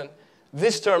horizon,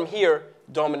 this term here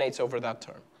dominates over that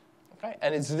term. Okay?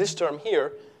 And it's this term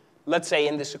here, let's say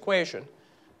in this equation,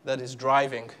 that is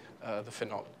driving the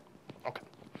phenomenon. Okay.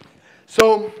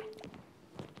 So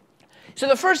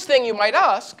the first thing you might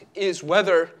ask is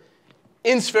whether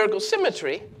in spherical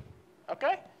symmetry,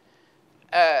 okay,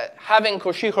 having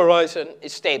Cauchy horizon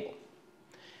is stable.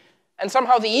 And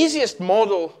somehow the easiest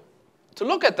model to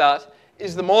look at that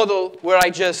is the model where I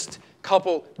just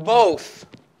couple both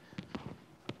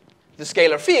the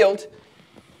scalar field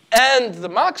and the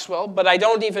Maxwell, but I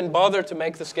don't even bother to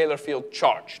make the scalar field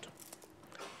charged.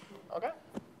 Okay?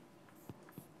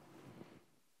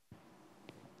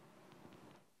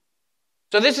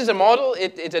 So this is a model.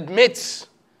 It admits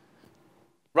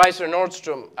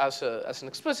Reisner-Nordstrom as an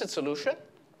explicit solution.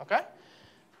 Okay?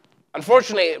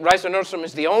 Unfortunately, Reisner-Nordstrom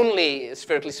is the only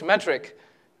spherically symmetric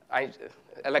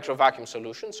electrovacuum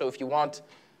solution. So if you want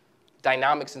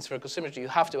dynamics in spherical symmetry, you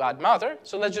have to add matter.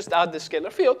 So let's just add this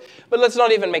scalar field. But let's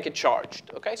not even make it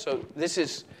charged. Okay? So this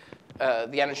is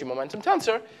the energy momentum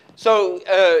tensor. So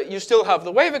you still have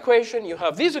the wave equation. You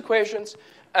have these equations.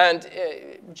 And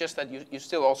just that you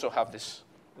still also have this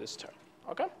term.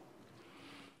 Okay?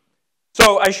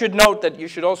 So I should note that you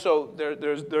should also,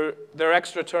 there are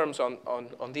extra terms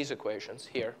on these equations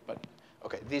here. But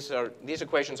OK, these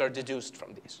equations are deduced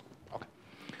from these. OK.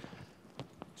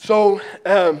 So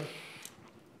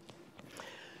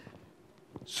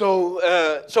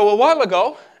a while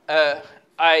ago,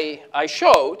 I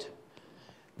showed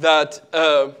that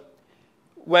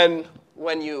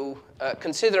when you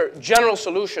consider general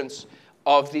solutions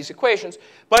of these equations,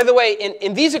 by the way,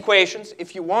 in these equations,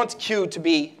 if you want Q to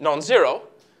be non-zero,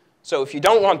 so if you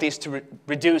don't want these to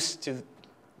reduce to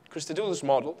Christodoulos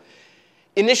model,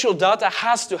 initial data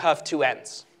has to have two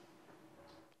ends.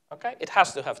 Okay? It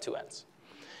has to have two ends.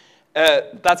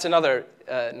 That's another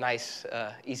nice,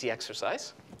 easy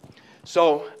exercise.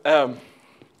 So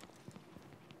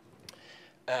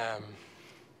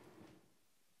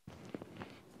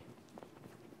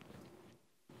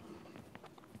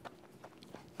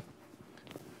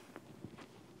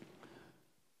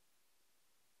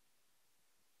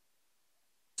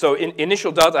So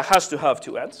initial data has to have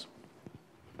two ends.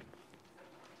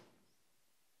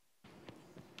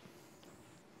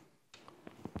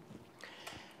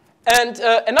 And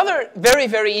another very,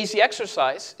 very easy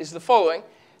exercise is the following.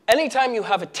 Anytime you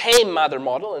have a tame matter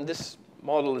model, and this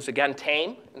model is again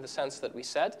tame in the sense that we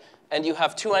said, and you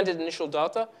have two-ended initial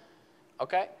data,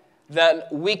 okay, then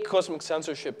weak cosmic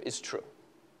censorship is true.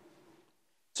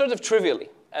 sort of trivially.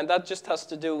 And that just has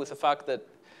to do with the fact that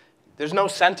there's no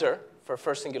center for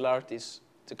first singularities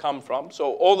to come from.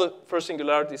 So all the first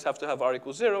singularities have to have r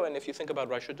equals 0. And if you think about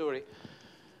Rashiduri,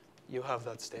 you have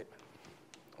that statement.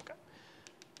 Okay.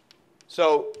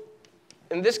 So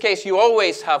in this case, you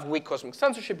always have weak cosmic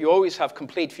censorship. You always have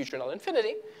complete future null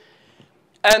infinity.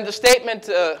 And the statement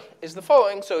is the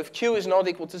following. So if Q is not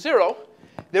equal to 0,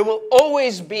 there will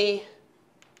always be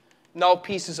null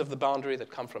pieces of the boundary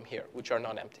that come from here, which are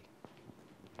non-empty.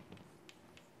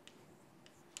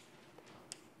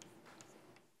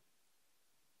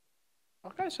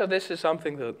 Okay, so this is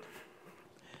something that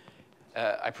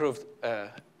I proved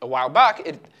a while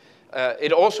back.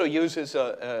 It also uses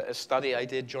a study I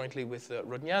did jointly with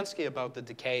Rodniansky about the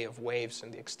decay of waves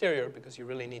in the exterior, because you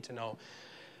really need to know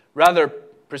rather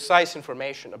precise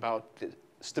information about the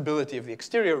stability of the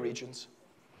exterior regions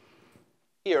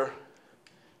here,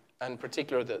 and in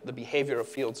particular the behavior of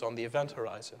fields on the event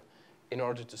horizon, in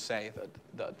order to say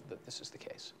that this is the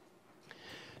case.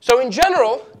 So in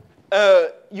general,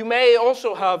 you may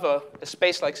also have a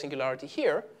space-like singularity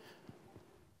here.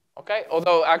 Okay?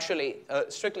 Although actually,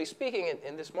 strictly speaking,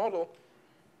 in this model,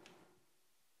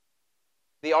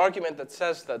 the argument that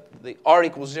says that the r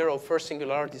equals 0 first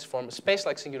singularities form a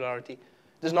space-like singularity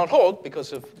does not hold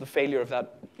because of the failure of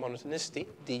that monotonicity,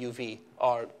 duv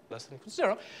r less than or equal to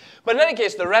 0. But in any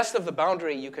case, the rest of the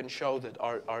boundary, you can show that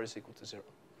r is equal to 0.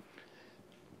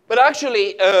 But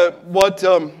actually, what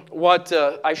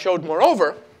I showed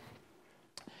moreover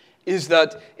is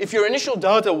that if your initial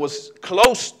data was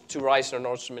close to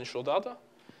Reissner-Nordstrom initial data,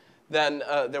 then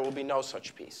there will be no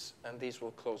such piece. And these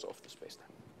will close off the spacetime.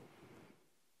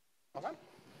 Okay?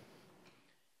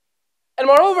 And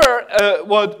moreover,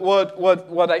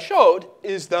 what I showed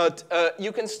is that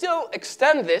you can still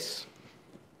extend this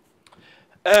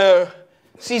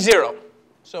C0.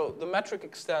 So the metric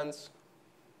extends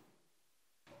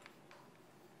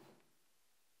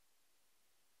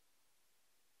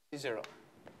C0.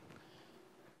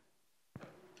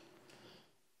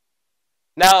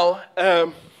 Now,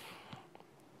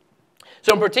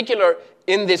 so in particular,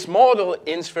 in this model,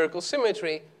 in spherical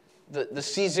symmetry, the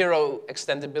C0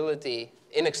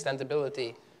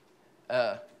 inextendability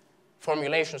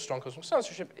formulation of strong cosmic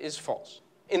censorship is false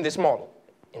in this model,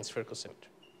 in spherical symmetry.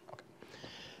 Okay.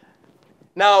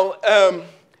 Now,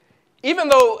 even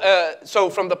though, so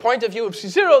from the point of view of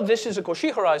C0, this is a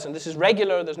Cauchy horizon. This is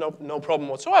regular. There's no problem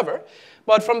whatsoever.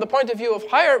 But from the point of view of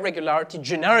higher regularity,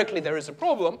 generically, there is a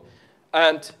problem.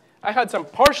 And I had some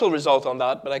partial result on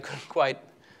that, but I couldn't quite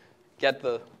get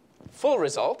the full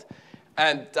result.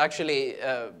 And actually,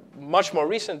 much more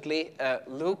recently,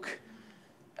 Luke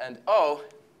and O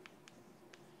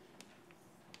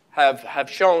have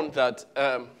shown that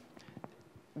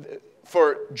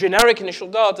for generic initial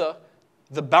data,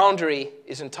 the boundary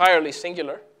is entirely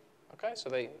singular. Okay, so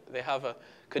they have a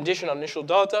condition on initial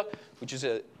data, which is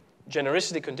a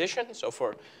genericity condition. So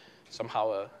for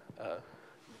somehow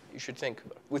you should think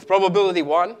with probability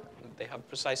 1, they have a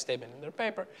precise statement in their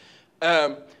paper,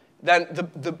 then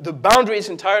the boundary is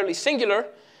entirely singular.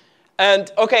 And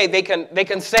OK, they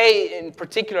can say in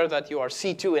particular that you are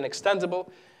C2 inextendable.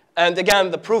 And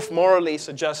again, the proof morally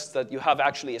suggests that you have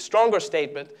actually a stronger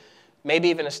statement, maybe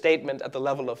even a statement at the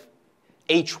level of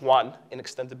H1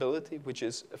 inextendability, which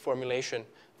is a formulation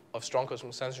of strong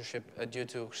cosmic censorship due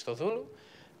to Stodoulou.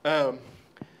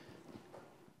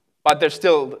 But there's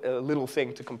still a little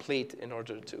thing to complete in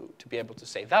order to be able to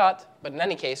say that. But in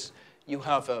any case, you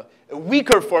have a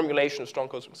weaker formulation of strong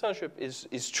cosmic censorship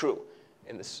is true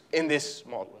in this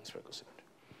model in spherical symmetry.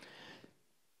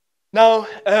 Now,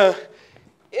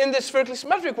 in this spherically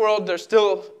symmetric world, there's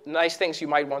still nice things you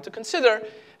might want to consider.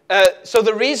 So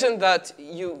the reason that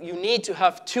you need to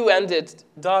have two-ended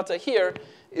data here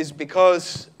is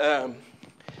because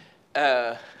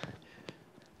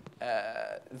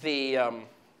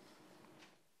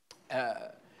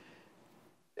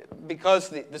because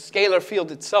the scalar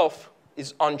field itself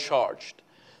is uncharged.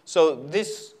 So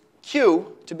this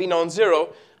Q, to be non-zero,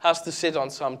 has to sit on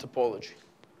some topology.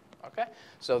 Okay?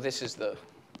 So this is the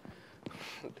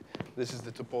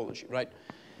topology, right?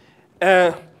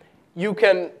 You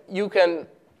can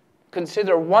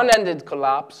consider one-ended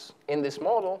collapse in this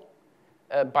model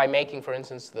by making, for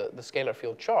instance, the scalar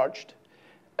field charged.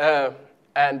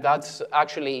 And that's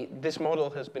actually, this model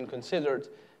has been considered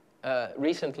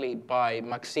recently by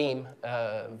Maxime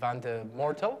van der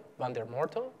Mortel.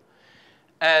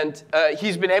 And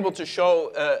he's been able to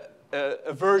show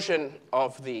a version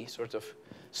of the sort of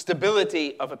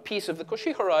stability of a piece of the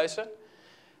Cauchy horizon,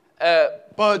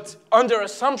 but under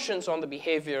assumptions on the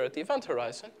behavior at the event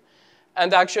horizon.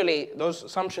 And actually, those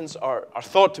assumptions are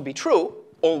thought to be true.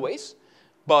 always,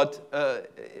 but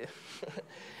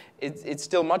it's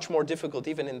still much more difficult,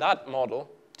 even in that model,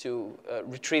 to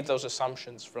retrieve those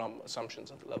assumptions from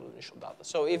assumptions at the level of initial data.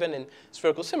 So even in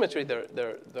spherical symmetry, there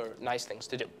are nice things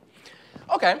to do.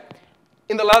 OK,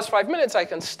 in the last 5 minutes, I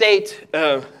can state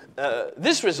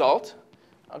this result,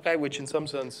 okay, which in some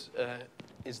sense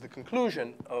is the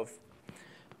conclusion of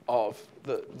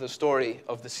the story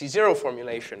of the C0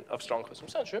 formulation of strong closed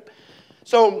censorship.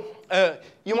 So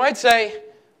you might say,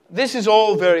 this is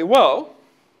all very well,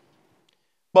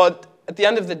 but at the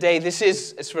end of the day, this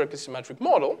is a spherically symmetric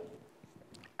model.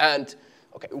 And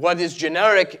okay, what is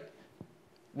generic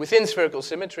within spherical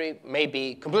symmetry may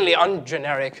be completely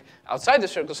ungeneric outside the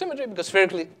spherical symmetry, because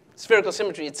spherical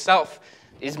symmetry itself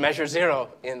is measure 0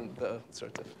 in the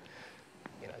sort of,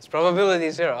 it's probability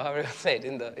 0, however you say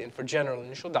it, for general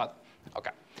initial data.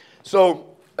 OK. So,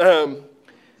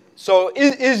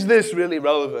 is this really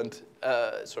relevant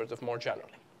sort of more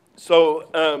generally? So,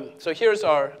 so here's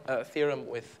our theorem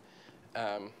with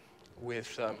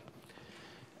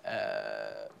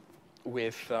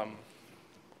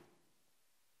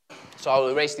so I'll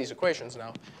erase these equations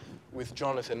now with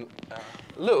Jonathan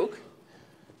Luke.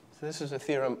 So this is a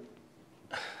theorem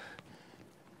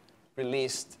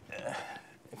released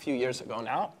a few years ago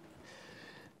now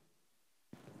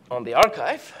on the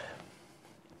archive.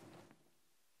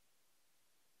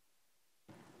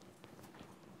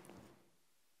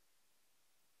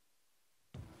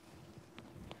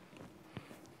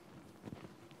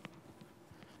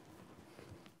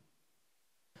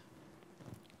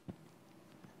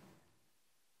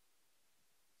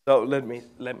 So let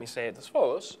me say it as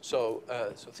follows. So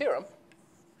theorem.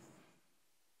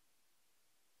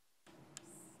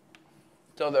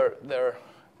 So there are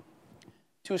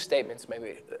two statements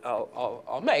maybe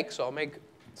I'll make. So I'll make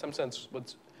in some sense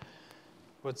what's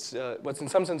in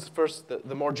some sense first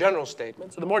the more general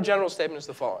statement. So the more general statement is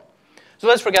the following. So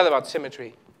let's forget about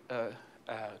symmetry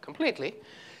completely.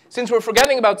 Since we're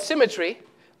forgetting about symmetry,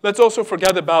 let's also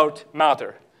forget about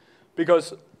matter,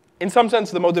 because in some sense,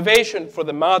 the motivation for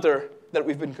the matter that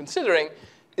we've been considering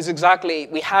is exactly,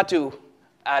 we had to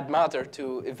add matter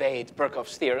to evade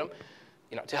Birkhoff's theorem,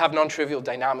 to have non-trivial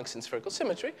dynamics in spherical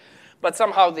symmetry. But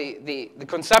somehow the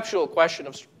conceptual question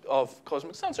of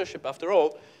cosmic censorship, after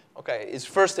all, okay, is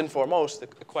first and foremost a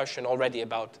question already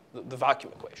about the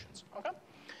vacuum equations. Okay?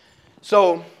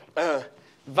 So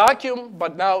vacuum,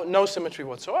 but now no symmetry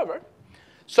whatsoever.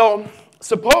 So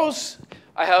suppose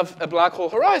I have a black hole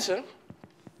horizon.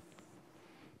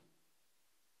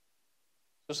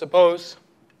 So suppose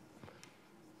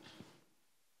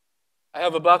I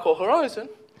have a black hole horizon,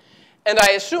 and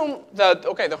I assume that,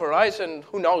 okay, the horizon,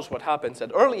 who knows what happens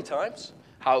at early times,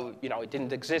 how, it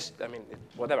didn't exist, I mean,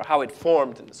 whatever, how it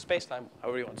formed in the space-time,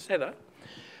 however you want to say that.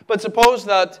 But suppose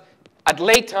that at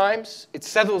late times, it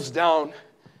settles down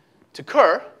to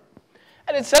Kerr,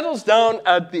 and it settles down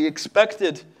at the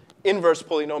expected inverse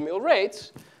polynomial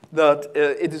rates that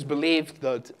it is believed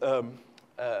that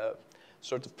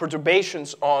sort of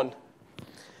perturbations on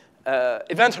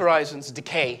event horizons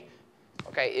decay,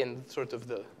 okay, in sort of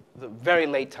the very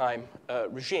late time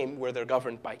regime where they're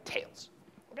governed by tails.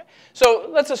 Okay? So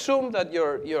let's assume that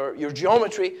your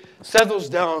geometry settles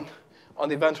down on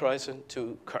the event horizon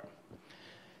to Kerr.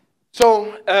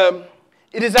 So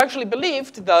it is actually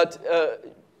believed that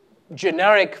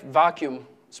generic vacuum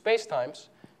spacetimes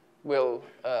will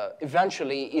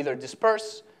eventually either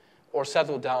disperse or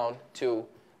settle down to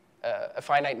a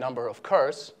finite number of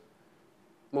Kerrs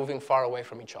moving far away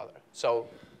from each other. So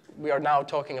we are now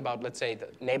talking about, let's say, the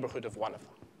neighborhood of one of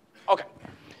them. OK.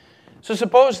 So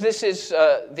suppose this is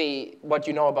what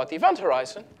you know about the event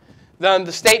horizon. Then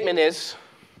the statement is,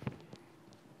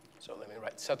 so let me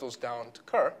write, settles down to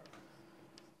Kerr.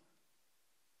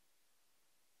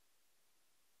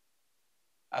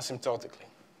 Asymptotically.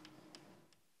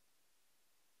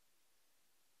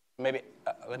 Maybe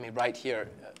let me write here.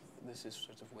 This is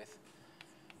sort of with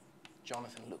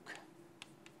Jonathan Luke.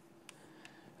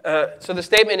 So the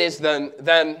statement is then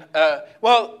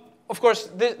well, of course,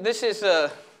 this is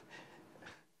a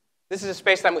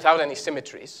spacetime without any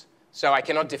symmetries. So I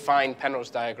cannot define Penrose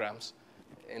diagrams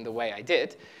in the way I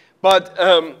did. But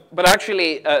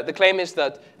actually, the claim is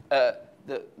that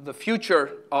the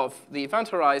future of the event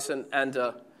horizon and,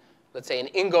 let's say, an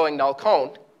ingoing null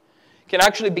cone can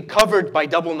actually be covered by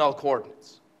double null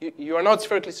coordinates. You are not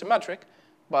spherically symmetric,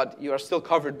 but you are still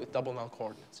covered with double null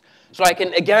coordinates. So I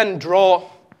can, again, draw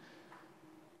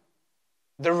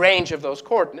the range of those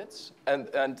coordinates. And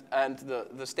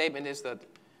the statement is that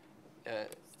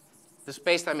the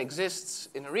spacetime exists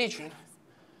in a region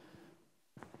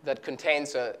that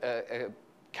contains a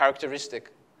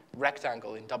characteristic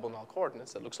rectangle in double null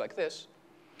coordinates that looks like this.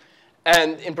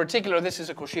 And in particular, this is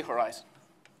a Cauchy horizon,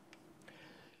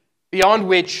 beyond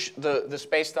which the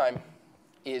spacetime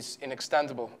is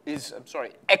extendable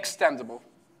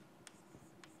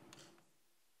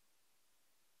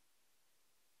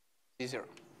C0.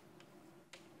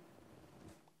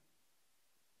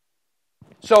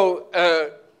 So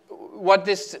what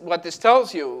this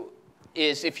tells you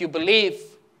is, if you believe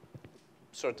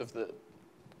sort of the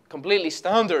completely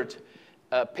standard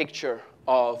picture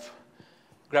of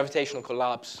gravitational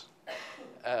collapse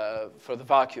for the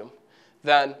vacuum,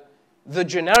 then the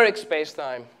generic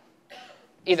spacetime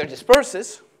either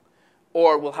disperses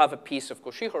or will have a piece of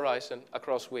Cauchy horizon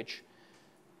across which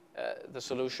the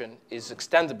solution is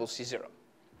extendable C0.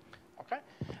 Okay?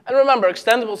 And remember,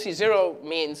 extendable C0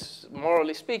 means,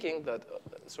 morally speaking, that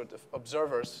sort of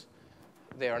observers,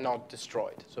 they are not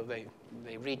destroyed. So they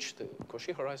reach the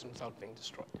Cauchy horizon without being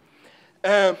destroyed.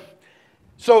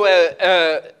 So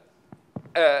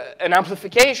an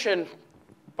amplification,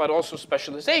 but also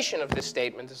specialization of this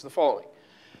statement is the following.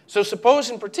 So suppose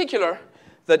in particular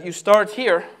that you start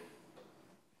here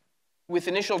with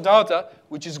initial data,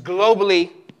 which is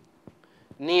globally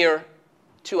near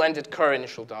two-ended Kerr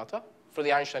initial data for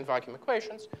the Einstein vacuum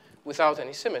equations without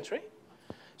any symmetry.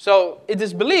 So it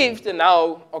is believed, and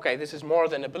now, okay, this is more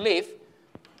than a belief,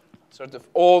 sort of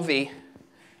all the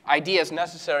ideas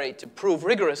necessary to prove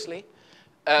rigorously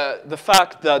the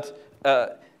fact that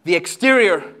the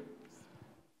exterior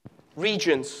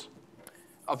regions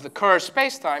of the Kerr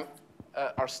spacetime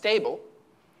are stable,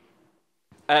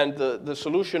 and the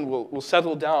solution will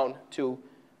settle down to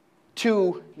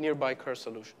two nearby Kerr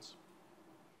solutions.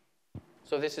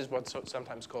 So this is what's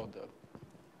sometimes called the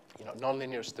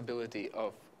nonlinear stability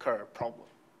of Kerr problem.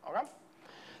 Okay?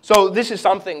 So this is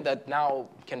something that now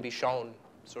can be shown,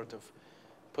 sort of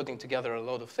putting together a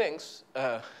load of things.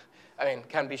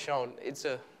 Can be shown.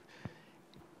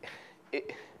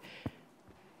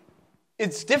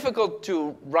 It's difficult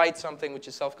to write something which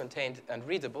is self-contained and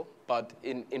readable, but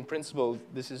in principle,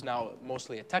 this is now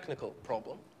mostly a technical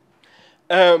problem.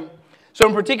 So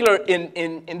in particular,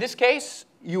 in this case,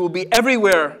 you will be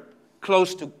everywhere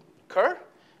close to Kerr,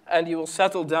 and you will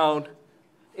settle down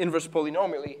inverse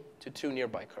polynomially to two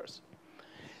nearby Kerrs.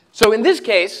 So in this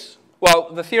case,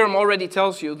 well, the theorem already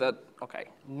tells you that, okay,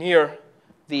 near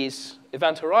these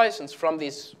event horizons from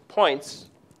these points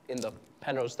in the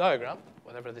Penrose diagram,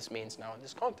 whatever this means now in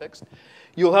this context,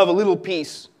 you'll have a little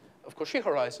piece of Cauchy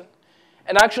horizon.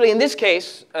 And actually, in this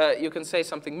case, you can say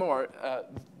something more.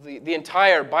 The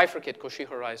entire bifurcate Cauchy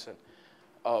horizon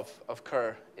of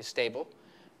Kerr is stable.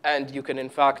 And you can, in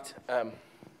fact,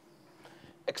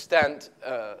 extend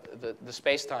the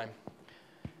spacetime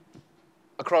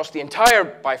across the entire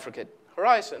bifurcate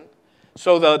horizon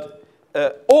so that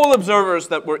all observers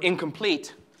that were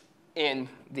incomplete in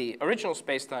the original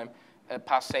spacetime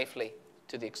pass safely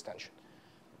to the extension.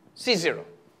 C0.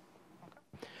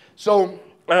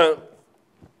 Okay.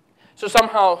 So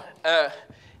somehow,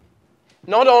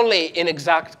 not only in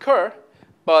exact Kerr,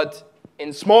 but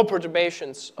in small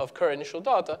perturbations of Kerr initial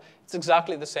data, it's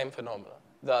exactly the same phenomena,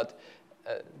 that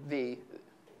the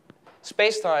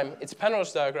spacetime, its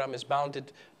Penrose diagram, is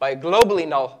bounded by a globally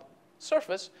null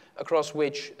surface across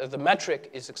which the metric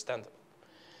is extendable.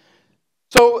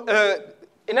 So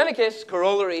in any case,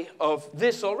 corollary of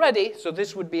this already, so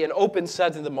this would be an open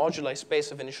set in the moduli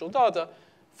space of initial data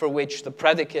for which the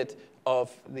predicate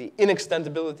of the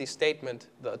inextendability statement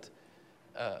that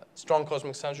strong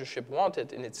cosmic censorship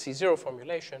wanted in its C0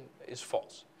 formulation is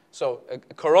false. So a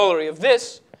corollary of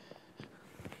this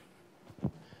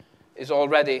is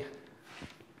already,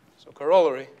 so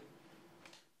corollary,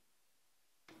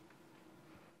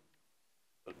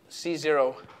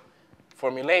 C0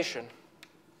 formulation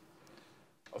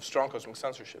of strong cosmic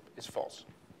censorship is false.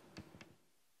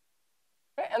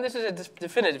 Okay? And this is a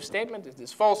definitive statement. It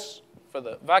is false for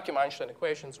the vacuum Einstein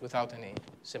equations without any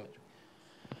symmetry.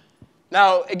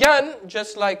 Now, again,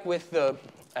 just like with the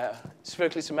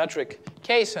spherically symmetric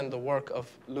case and the work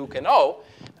of Luke and O,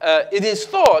 it is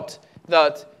thought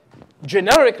that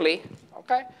generically,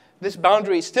 okay, this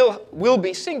boundary still will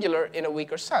be singular in a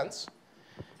weaker sense.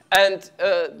 And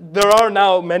there are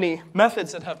now many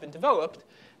methods that have been developed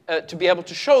to be able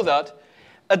to show that,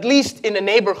 at least in a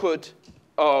neighborhood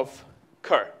of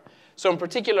Kerr. So in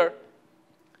particular,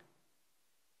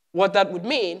 what that would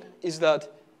mean is that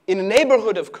in a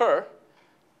neighborhood of Kerr,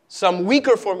 some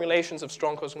weaker formulations of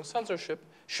strong cosmic censorship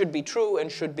should be true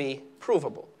and should be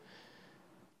provable.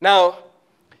 Now,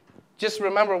 just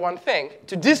remember one thing.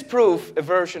 To disprove a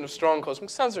version of strong cosmic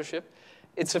censorship,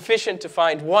 it's sufficient to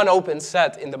find one open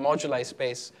set in the moduli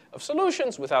space of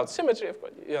solutions without symmetry, of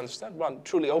course, you understand, one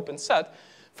truly open set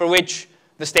for which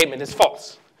the statement is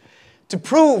false. To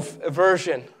prove a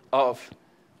version of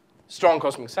strong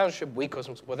cosmic censorship, weak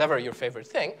cosmic, whatever your favorite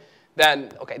thing,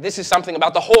 then, okay, this is something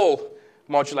about the whole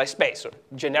moduli space, or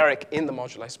generic in the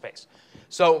moduli space.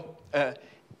 So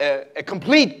a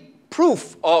complete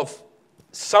proof of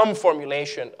some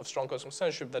formulation of strong cosmic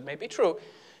censorship that may be true,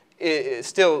 it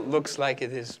still looks like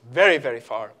it is very, very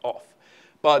far off.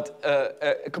 But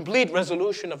a complete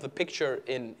resolution of the picture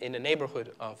in a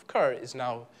neighborhood of Kerr is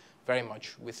now very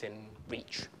much within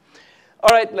reach.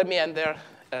 All right, let me end there.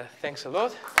 Thanks a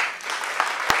lot.